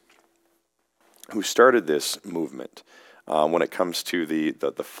this, who started this movement, when it comes to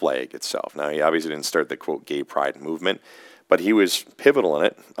the flag itself. Now, he obviously didn't start the, quote, gay pride movement, but he was pivotal in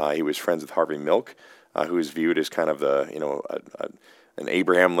it. He was friends with Harvey Milk, who is viewed as kind of an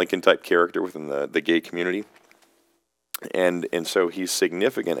Abraham Lincoln type character within the gay community. And so he's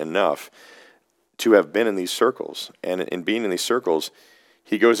significant enough to have been in these circles. And in being in these circles,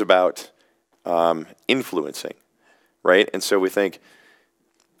 he goes about influencing, right? And so we think,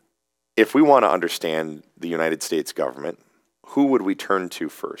 if we want to understand the United States government, who would we turn to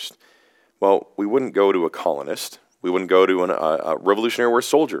first? Well, we wouldn't go to a colonist. We wouldn't go to a Revolutionary War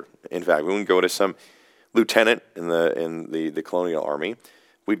soldier. In fact, we wouldn't go to some lieutenant in the colonial army.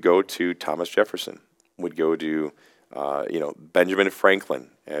 We'd go to Thomas Jefferson. We'd go to Benjamin Franklin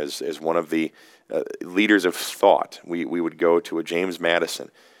as one of the leaders of thought. We would go to a James Madison.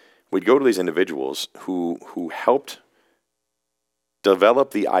 We'd go to these individuals who helped develop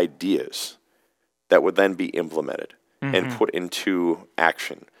the ideas that would then be implemented and put into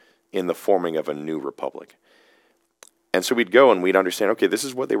action in the forming of a new republic. And so we'd go and we'd understand, okay, this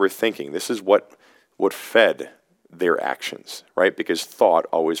is what they were thinking. This is what fed their actions, right? Because thought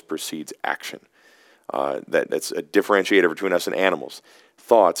always precedes action. That's a differentiator between us and animals.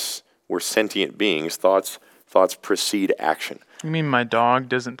 Thoughts, we're sentient beings. Thoughts precede action. You mean my dog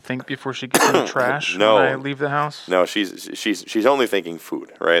doesn't think before she gets in the trash when I leave the house? No, she's only thinking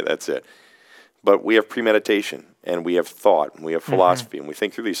food, right? That's it. But we have premeditation, and we have thought, and we have philosophy, and we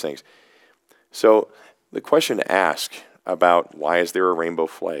think through these things. So the question to ask about why is there a rainbow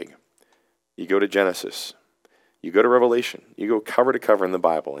flag, you go to Genesis, you go to Revelation, you go cover to cover in the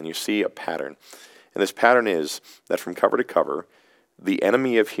Bible, and you see a pattern. And this pattern is that from cover to cover, the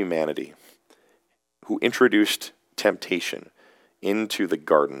enemy of humanity, who introduced temptation into the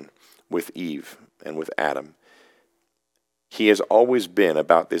garden with Eve and with Adam, he has always been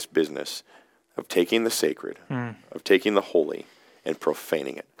about this business of taking the sacred, of taking the holy, and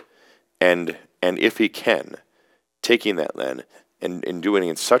profaning it. And if he can, taking that then and doing it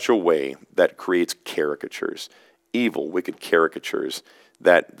in such a way that creates caricatures, evil, wicked caricatures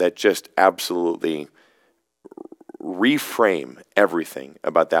that just absolutely reframe everything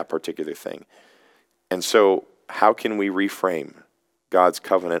about that particular thing. And so how can we reframe God's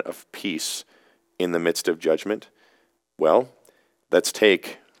covenant of peace in the midst of judgment? Well, let's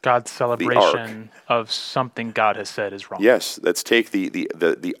take God's celebration of something God has said is wrong. Yes, let's take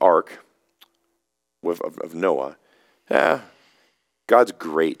the ark of Noah. God's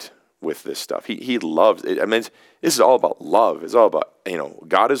great with this stuff. He loves it. I mean, this is all about love. It's all about,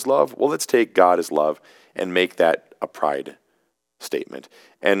 God is love. Well, let's take God is love and make that a pride statement.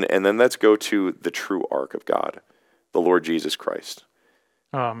 And then let's go to the true ark of God, the Lord Jesus Christ.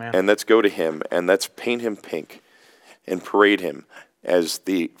 Oh, man. And let's go to him and let's paint him pink and parade him as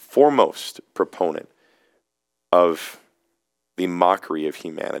the foremost proponent of the mockery of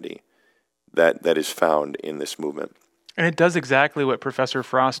humanity that is found in this movement. And it does exactly what Professor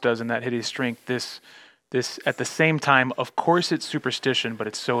Frost does in That Hideous Drink. This at the same time, of course it's superstition, but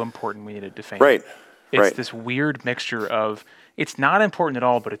it's so important we need to defame it. Right. It's this weird mixture of, it's not important at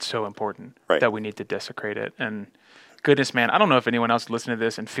all, but it's so important that we need to desecrate it. And goodness, man, I don't know if anyone else listening to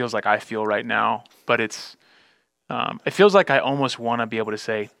this and feels like I feel right now, but it feels like I almost want to be able to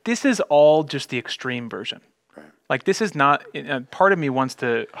say, this is all just the extreme version. Right. Like this is not, part of me wants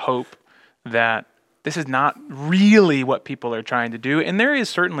to hope that this is not really what people are trying to do. And there is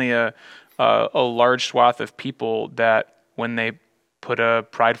certainly a large swath of people that when they put a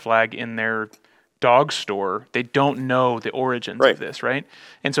pride flag in their dog store, they don't know the origins of this, right?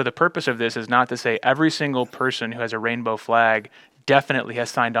 And so the purpose of this is not to say every single person who has a rainbow flag definitely has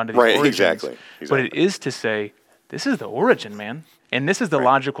signed on to these origins. Exactly. But it is to say, this is the origin, man. And this is the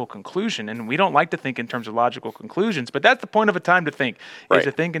logical conclusion. And we don't like to think in terms of logical conclusions, but that's the point of a time to think, is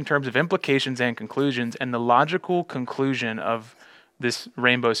to think in terms of implications and conclusions. And the logical conclusion of this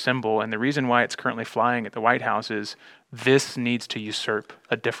rainbow symbol, and the reason why it's currently flying at the White House, is this needs to usurp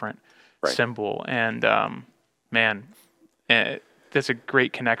a different symbol. And that's a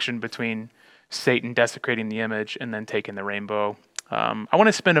great connection between Satan desecrating the image and then taking the rainbow. I want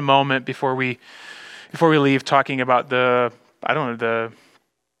to spend a moment before we leave talking about the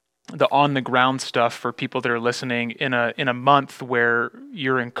on the ground stuff for people that are listening in a month where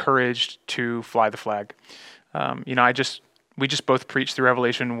you're encouraged to fly the flag. We just both preached through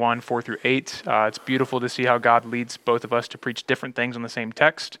Revelation 1, 4-8. It's beautiful to see how God leads both of us to preach different things on the same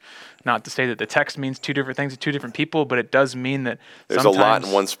text. Not to say that the text means two different things to two different people, but it does mean that there's a lot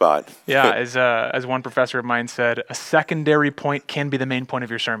in one spot. As one professor of mine said, a secondary point can be the main point of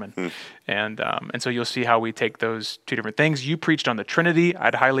your sermon. And so you'll see how we take those two different things. You preached on the Trinity.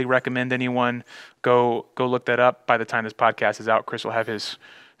 I'd highly recommend anyone go look that up. By the time this podcast is out, Chris will have his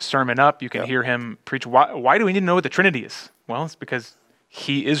sermon up. You can hear him preach. Why do we need to know what the Trinity is? Well, it's because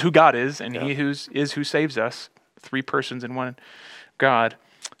he is who God is, and he is who saves us. 3 persons in one God.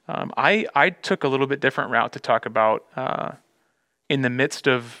 I took a little bit different route to talk about in the midst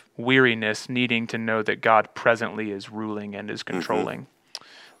of weariness, needing to know that God presently is ruling and is controlling.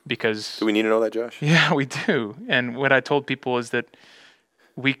 Because do we need to know that, Josh? Yeah, we do. And what I told people is that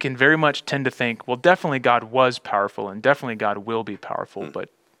we can very much tend to think, well, definitely God was powerful, and definitely God will be powerful, but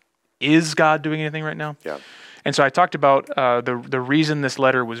is God doing anything right now? Yeah. And so I talked about the reason this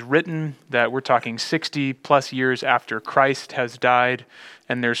letter was written, that we're talking 60 plus years after Christ has died,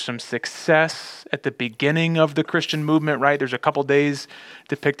 and there's some success at the beginning of the Christian movement, right? There's a couple days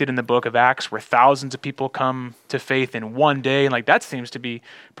depicted in the book of Acts where thousands of people come to faith in one day, and that seems to be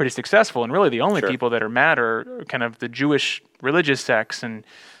pretty successful. And really the only people that are mad are kind of the Jewish religious sects.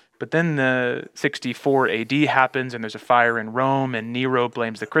 But then the 64 AD happens, and there's a fire in Rome, and Nero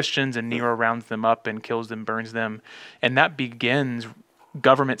blames the Christians, and Nero rounds them up and kills them, burns them. And that begins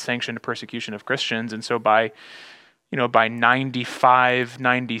government-sanctioned persecution of Christians. And so by 95,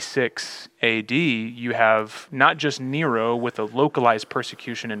 96 AD, you have not just Nero with a localized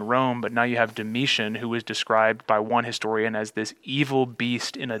persecution in Rome, but now you have Domitian, who is described by one historian as this evil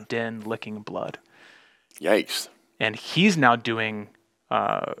beast in a den licking blood. Yikes. And he's now doing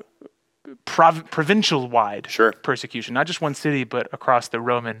provincial-wide persecution, not just one city, but across the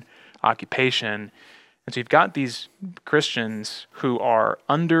Roman occupation. And so you've got these Christians who are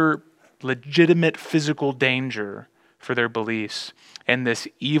under legitimate physical danger for their beliefs, and this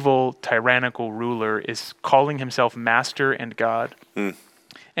evil, tyrannical ruler is calling himself master and God.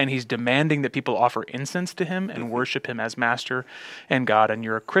 And he's demanding that people offer incense to him and worship him as master and God. And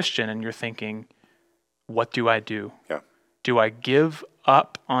you're a Christian, and you're thinking, what do I do? Yeah. Do I give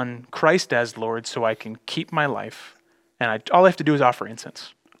up on Christ as Lord so I can keep my life? And all I have to do is offer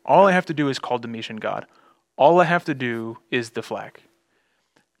incense. All I have to do is call Domitian God. All I have to do is the flag.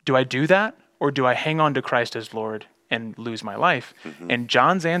 Do I do that, or do I hang on to Christ as Lord and lose my life? And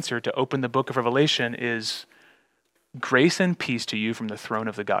John's answer to open the book of Revelation is, grace and peace to you from the throne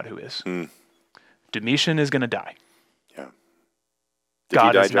of the God who is. Domitian is going to die. Yeah. Did God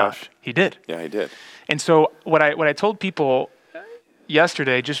he die, is Josh? Not. He did. Yeah, he did. And so what I told people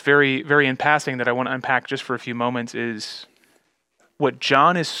yesterday, just very, very in passing, that I want to unpack just for a few moments, is what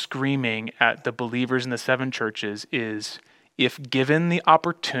John is screaming at the believers in the 7 churches is, if given the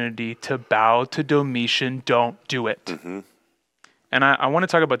opportunity to bow to Domitian, don't do it. And I want to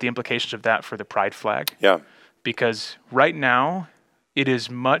talk about the implications of that for the pride flag. Yeah. Because right now, it is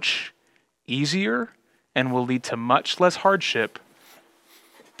much easier and will lead to much less hardship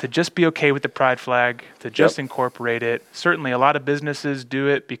to just be okay with the pride flag, to just incorporate it. Certainly a lot of businesses do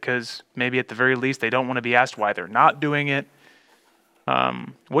it because maybe at the very least they don't want to be asked why they're not doing it.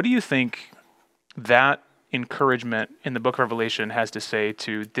 What do you think that encouragement in the book of Revelation has to say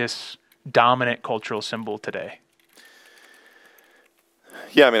to this dominant cultural symbol today?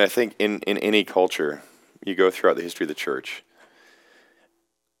 Yeah, I think in any culture, you go throughout the history of the church,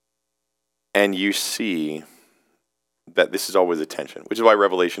 and you see that this is always a tension, which is why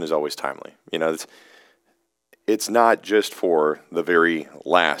Revelation is always timely. It's not just for the very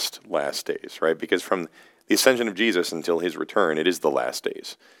last days, right? Because from the ascension of Jesus until his return, it is the last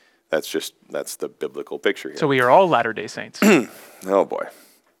days. That's the biblical picture here. So we are all Latter-day Saints. Oh boy.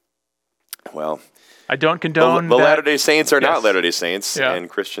 Well, I don't condone the that. Latter-day Saints are not Yes. Latter-day Saints, Yeah. and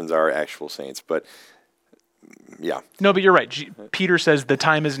Christians are actual saints. But yeah. No, but you're right. Peter says the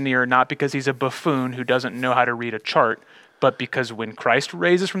time is near, not because he's a buffoon who doesn't know how to read a chart, but because when Christ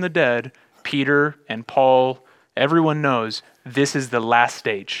raises from the dead, Peter and Paul, everyone knows this is the last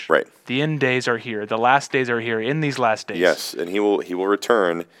stage. Right. The end days are here. The last days are here in these last days. Yes, and he will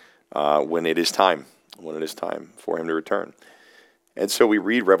return when it is time. When it is time for him to return. And so we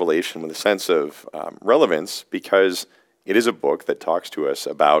read Revelation with a sense of relevance because it is a book that talks to us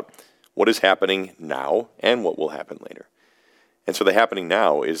about what is happening now and what will happen later. And so the happening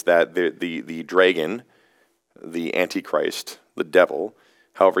now is that the dragon, the Antichrist, the devil,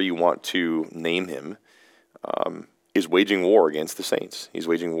 however you want to name him, is waging war against the saints. He's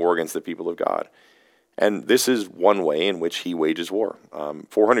waging war against the people of God. And this is one way in which he wages war.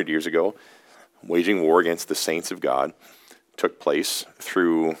 400 years ago, waging war against the saints of God took place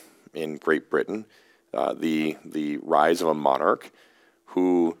through, in Great Britain, the rise of a monarch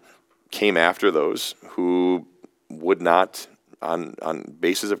who came after those who would not, on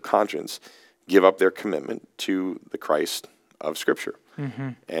basis of conscience, give up their commitment to the Christ of Scripture. Mm-hmm.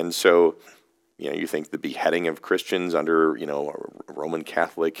 And so, you think the beheading of Christians under, a Roman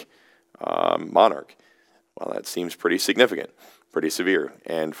Catholic monarch. Well, that seems pretty significant, pretty severe.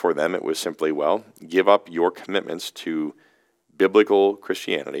 And for them, it was simply, give up your commitments to biblical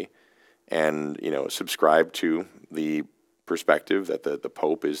Christianity and, subscribe to the perspective that the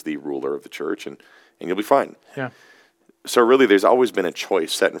Pope is the ruler of the church and you'll be fine. Yeah. So really, there's always been a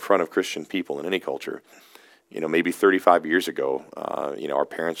choice set in front of Christian people in any culture. Maybe 35 years ago, our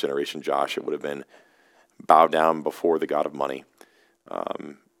parents' generation, Josh, it would have been bow down before the God of money,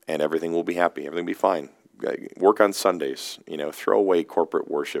 and everything will be happy. Everything will be fine. Work on Sundays, throw away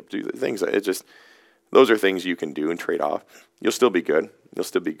corporate worship, do the things. Those are things you can do and trade off. You'll still be good. You'll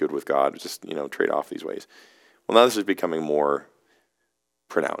still be good with God. Just, trade off these ways. Well, now this is becoming more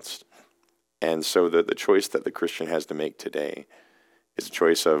pronounced. And so the choice that the Christian has to make today is a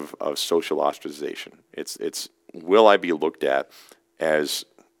choice of social ostracization. It's will I be looked at as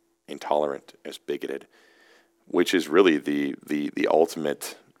intolerant, as bigoted, which is really the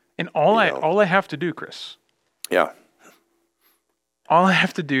ultimate. And all I have to do, Chris. Yeah. All I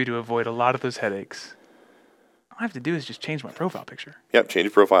have to do to avoid a lot of those headaches, all I have to do is just change my profile picture. Yep, change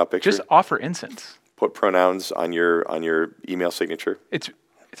your profile picture. Just offer incense. Put pronouns on your email signature. It's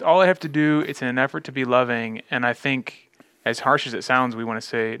all I have to do. It's in an effort to be loving, and I think, as harsh as it sounds, we want to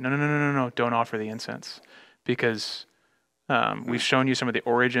say, no, don't offer the incense, because we've shown you some of the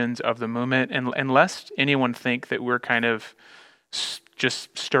origins of the movement, and lest anyone think that we're kind of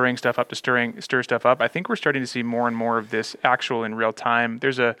just stirring stuff up to stir stuff up, I think we're starting to see more and more of this actual in real time.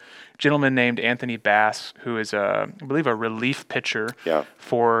 There's a gentleman named Anthony Bass who is, I believe, a relief pitcher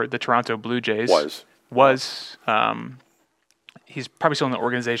for the Toronto Blue Jays. He's probably still in the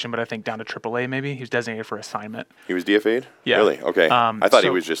organization, but I think down to AAA maybe. He was designated for assignment. He was DFA'd? Yeah. Really? Okay. I thought he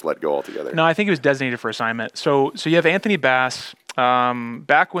was just let go altogether. No, I think he was designated for assignment. So you have Anthony Bass.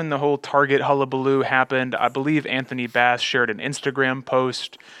 Back when the whole Target hullabaloo happened, I believe Anthony Bass shared an Instagram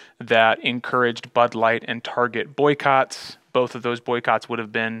post that encouraged Bud Light and Target boycotts. Both of those boycotts would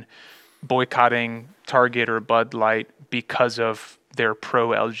have been boycotting Target or Bud Light because of their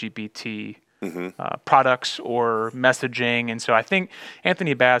pro-LGBT products or messaging. And so I think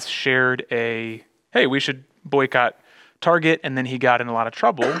Anthony Bass shared hey, we should boycott Target, and then he got in a lot of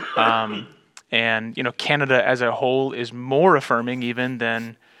trouble. And, Canada as a whole is more affirming even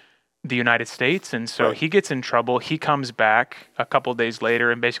than the United States. And so he gets in trouble. He comes back a couple days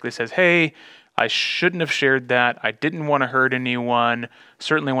later and basically says, hey, I shouldn't have shared that. I didn't want to hurt anyone.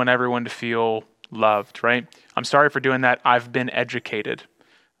 Certainly want everyone to feel loved, right? I'm sorry for doing that. I've been educated.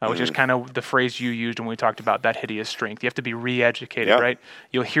 Which is kind of the phrase you used when we talked about that hideous strength. You have to be re-educated, right?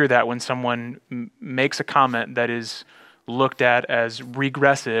 You'll hear that when someone makes a comment that is looked at as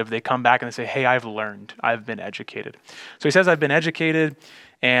regressive. They come back and they say, hey, I've learned. I've been educated. So he says, I've been educated,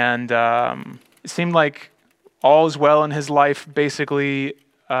 and it seemed like all is well in his life, basically,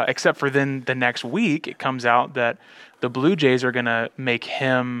 except for then the next week, it comes out that the Blue Jays are going to make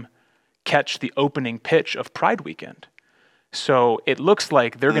him catch the opening pitch of Pride Weekend. So it looks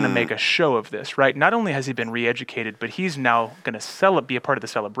like they're going to make a show of this, right? Not only has he been re-educated, but he's now going to be a part of the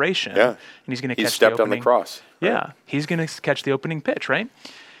celebration. Yeah. And he's going to catch He stepped the on the opening. cross. Right? Yeah. He's going to catch the opening pitch, right?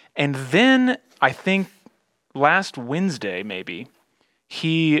 And then I think last Wednesday, maybe,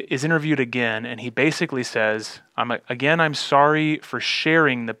 he is interviewed again, and he basically says, I'm sorry for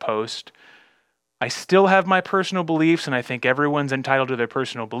sharing the post. I still have my personal beliefs, and I think everyone's entitled to their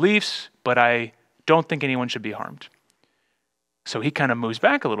personal beliefs, but I don't think anyone should be harmed. So he kind of moves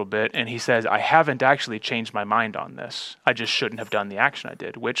back a little bit and he says, I haven't actually changed my mind on this. I just shouldn't have done the action I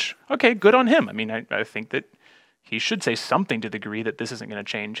did, which, okay, good on him. I mean, I think that he should say something to the degree that this isn't going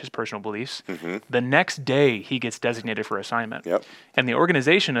to change his personal beliefs. Mm-hmm. The next day, he gets designated for assignment. Yep. And the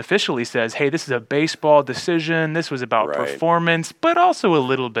organization officially says, hey, this is a baseball decision. This was about performance, but also a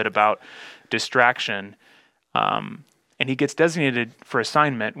little bit about distraction. And he gets designated for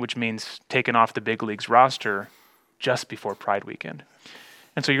assignment, which means taken off the big leagues roster just before Pride weekend.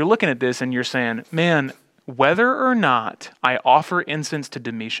 And so you're looking at this and you're saying, man, whether or not I offer incense to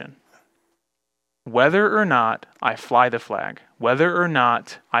Domitian, whether or not I fly the flag, whether or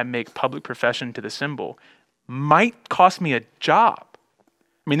not I make public profession to the symbol, might cost me a job.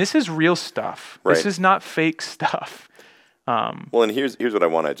 I mean, this is real stuff. Right. This is not fake stuff. Well, and here's what I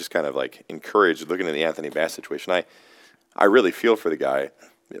want to just kind of like encourage, looking at the Anthony Bass situation. I really feel for the guy.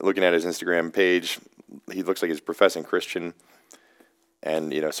 Looking at his Instagram page, he looks like he's a professing Christian,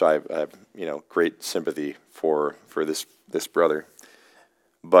 and so I have great sympathy for this brother.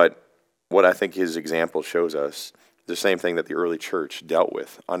 But what I think his example shows us, the same thing that the early church dealt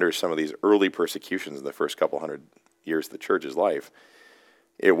with under some of these early persecutions in the first couple hundred years of the church's life.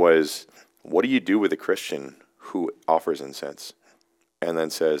 It was, what do you do with a Christian who offers incense and then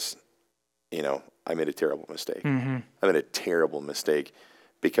says, I made a terrible mistake. Mm-hmm. I made a terrible mistake.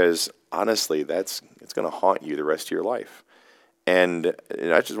 Because honestly, it's going to haunt you the rest of your life. And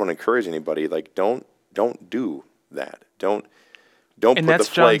I just want to encourage anybody, like, don't do that. Don't put the flag up. And that's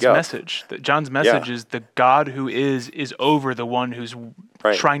John's message. John's message is the God who is over the one who's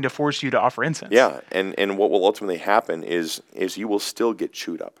trying to force you to offer incense. Yeah, and what will ultimately happen is you will still get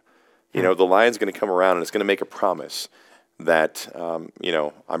chewed up. The lion's going to come around and it's going to make a promise that,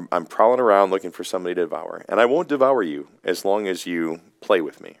 I'm prowling around looking for somebody to devour. And I won't devour you as long as you play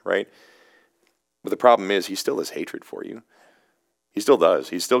with me, right? But the problem is he still has hatred for you. He still does.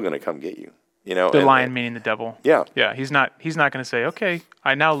 He's still going to come get you. The lion meaning the devil. Yeah. Yeah, he's not going to say, okay,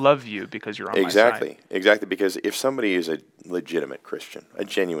 I now love you because you're on my side. Exactly, because if somebody is a legitimate Christian, a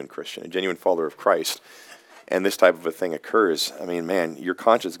genuine follower of Christ, and this type of a thing occurs, I mean, man, your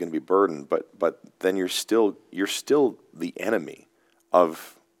conscience is going to be burdened, but then you're still the enemy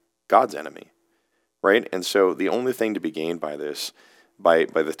of God's enemy, right? And so the only thing to be gained by this, by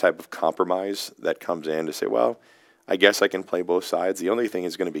the type of compromise that comes in to say, well, I guess I can play both sides. The only thing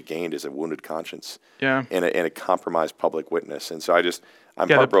that's going to be gained is a wounded conscience, and a compromised public witness. And so I'm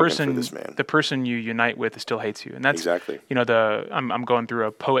heartbroken for this man. The person you unite with still hates you, and that's exactly. I'm going through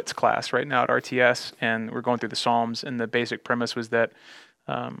a poets class right now at RTS, and we're going through the Psalms, and the basic premise was that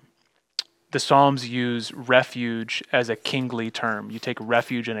the Psalms use refuge as a kingly term. You take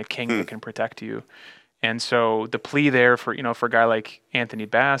refuge in a king that can protect you, and so the plea there for a guy like Anthony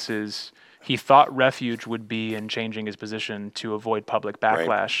Bass is, he thought refuge would be in changing his position to avoid public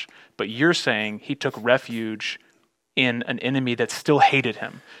backlash. Right. But you're saying he took refuge in an enemy that still hated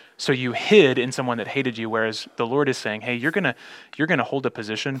him. So you hid in someone that hated you, whereas the Lord is saying, hey, you're gonna hold a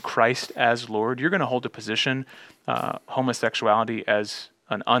position, Christ as Lord. You're gonna hold a position, homosexuality as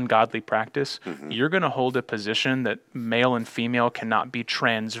an ungodly practice. Mm-hmm. You're going to hold a position that male and female cannot be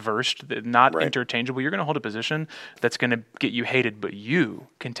transversed, not interchangeable. You're going to hold a position that's going to get you hated, but you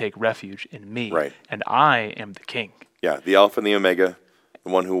can take refuge in me, and I am the King. Yeah, the Alpha and the Omega,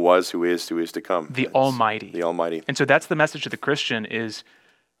 the one who was, who is to come. The Almighty. The Almighty. And so that's the message of the Christian is,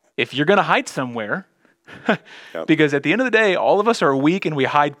 if you're going to hide somewhere, because at the end of the day, all of us are weak and we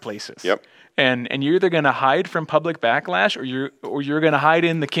hide places. Yep. And you're either going to hide from public backlash or you're going to hide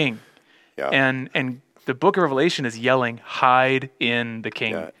in the King. Yeah. And the book of Revelation is yelling, hide in the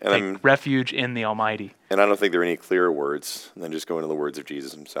King. Yeah. Take refuge in the Almighty. And I don't think there are any clearer words than just going to the words of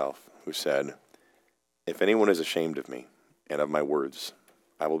Jesus himself, who said, if anyone is ashamed of me and of my words,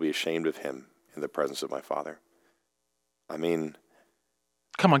 I will be ashamed of him in the presence of my Father. I mean,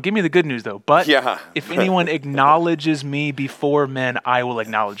 come on, give me the good news, though. But if anyone acknowledges me before men, I will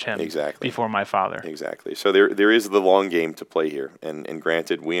acknowledge him before my Father. Exactly. So there is the long game to play here. And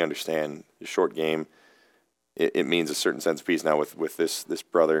granted, we understand the short game, it means a certain sense of peace. Now with this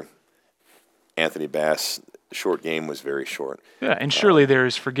brother, Anthony Bass, the short game was very short. Yeah, and surely there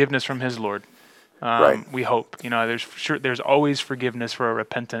is forgiveness from his Lord. We hope. There's always forgiveness for a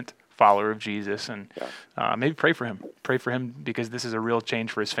repentant follower of Jesus, and maybe pray for him because this is a real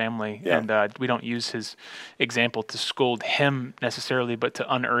change for his family, and we don't use his example to scold him necessarily, but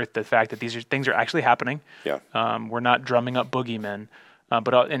to unearth the fact that these things are actually happening. We're not drumming up boogeymen,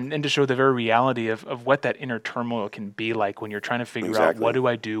 but and to show the very reality of what that inner turmoil can be like when you're trying to figure out, what do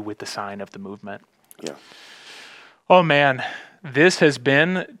I do with the sign of the movement. Oh man, this has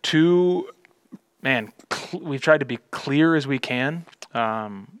been two man, we've tried to be clear as we can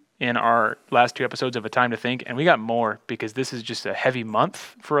in our last 2 episodes of A Time to Think, and we got more because this is just a heavy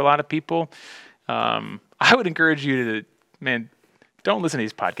month for a lot of people. I would encourage you to, man, don't listen to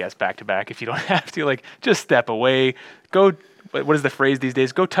these podcasts back to back if you don't have to. Like, just step away. Go. What is the phrase these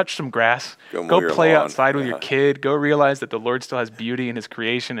days? Go touch some grass. Go play outside with your kid. Go realize that the Lord still has beauty in his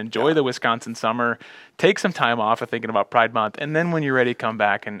creation. Enjoy the Wisconsin summer. Take some time off of thinking about Pride Month. And then when you're ready, come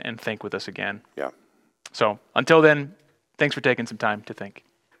back and think with us again. Yeah. So until then, thanks for taking some time to think.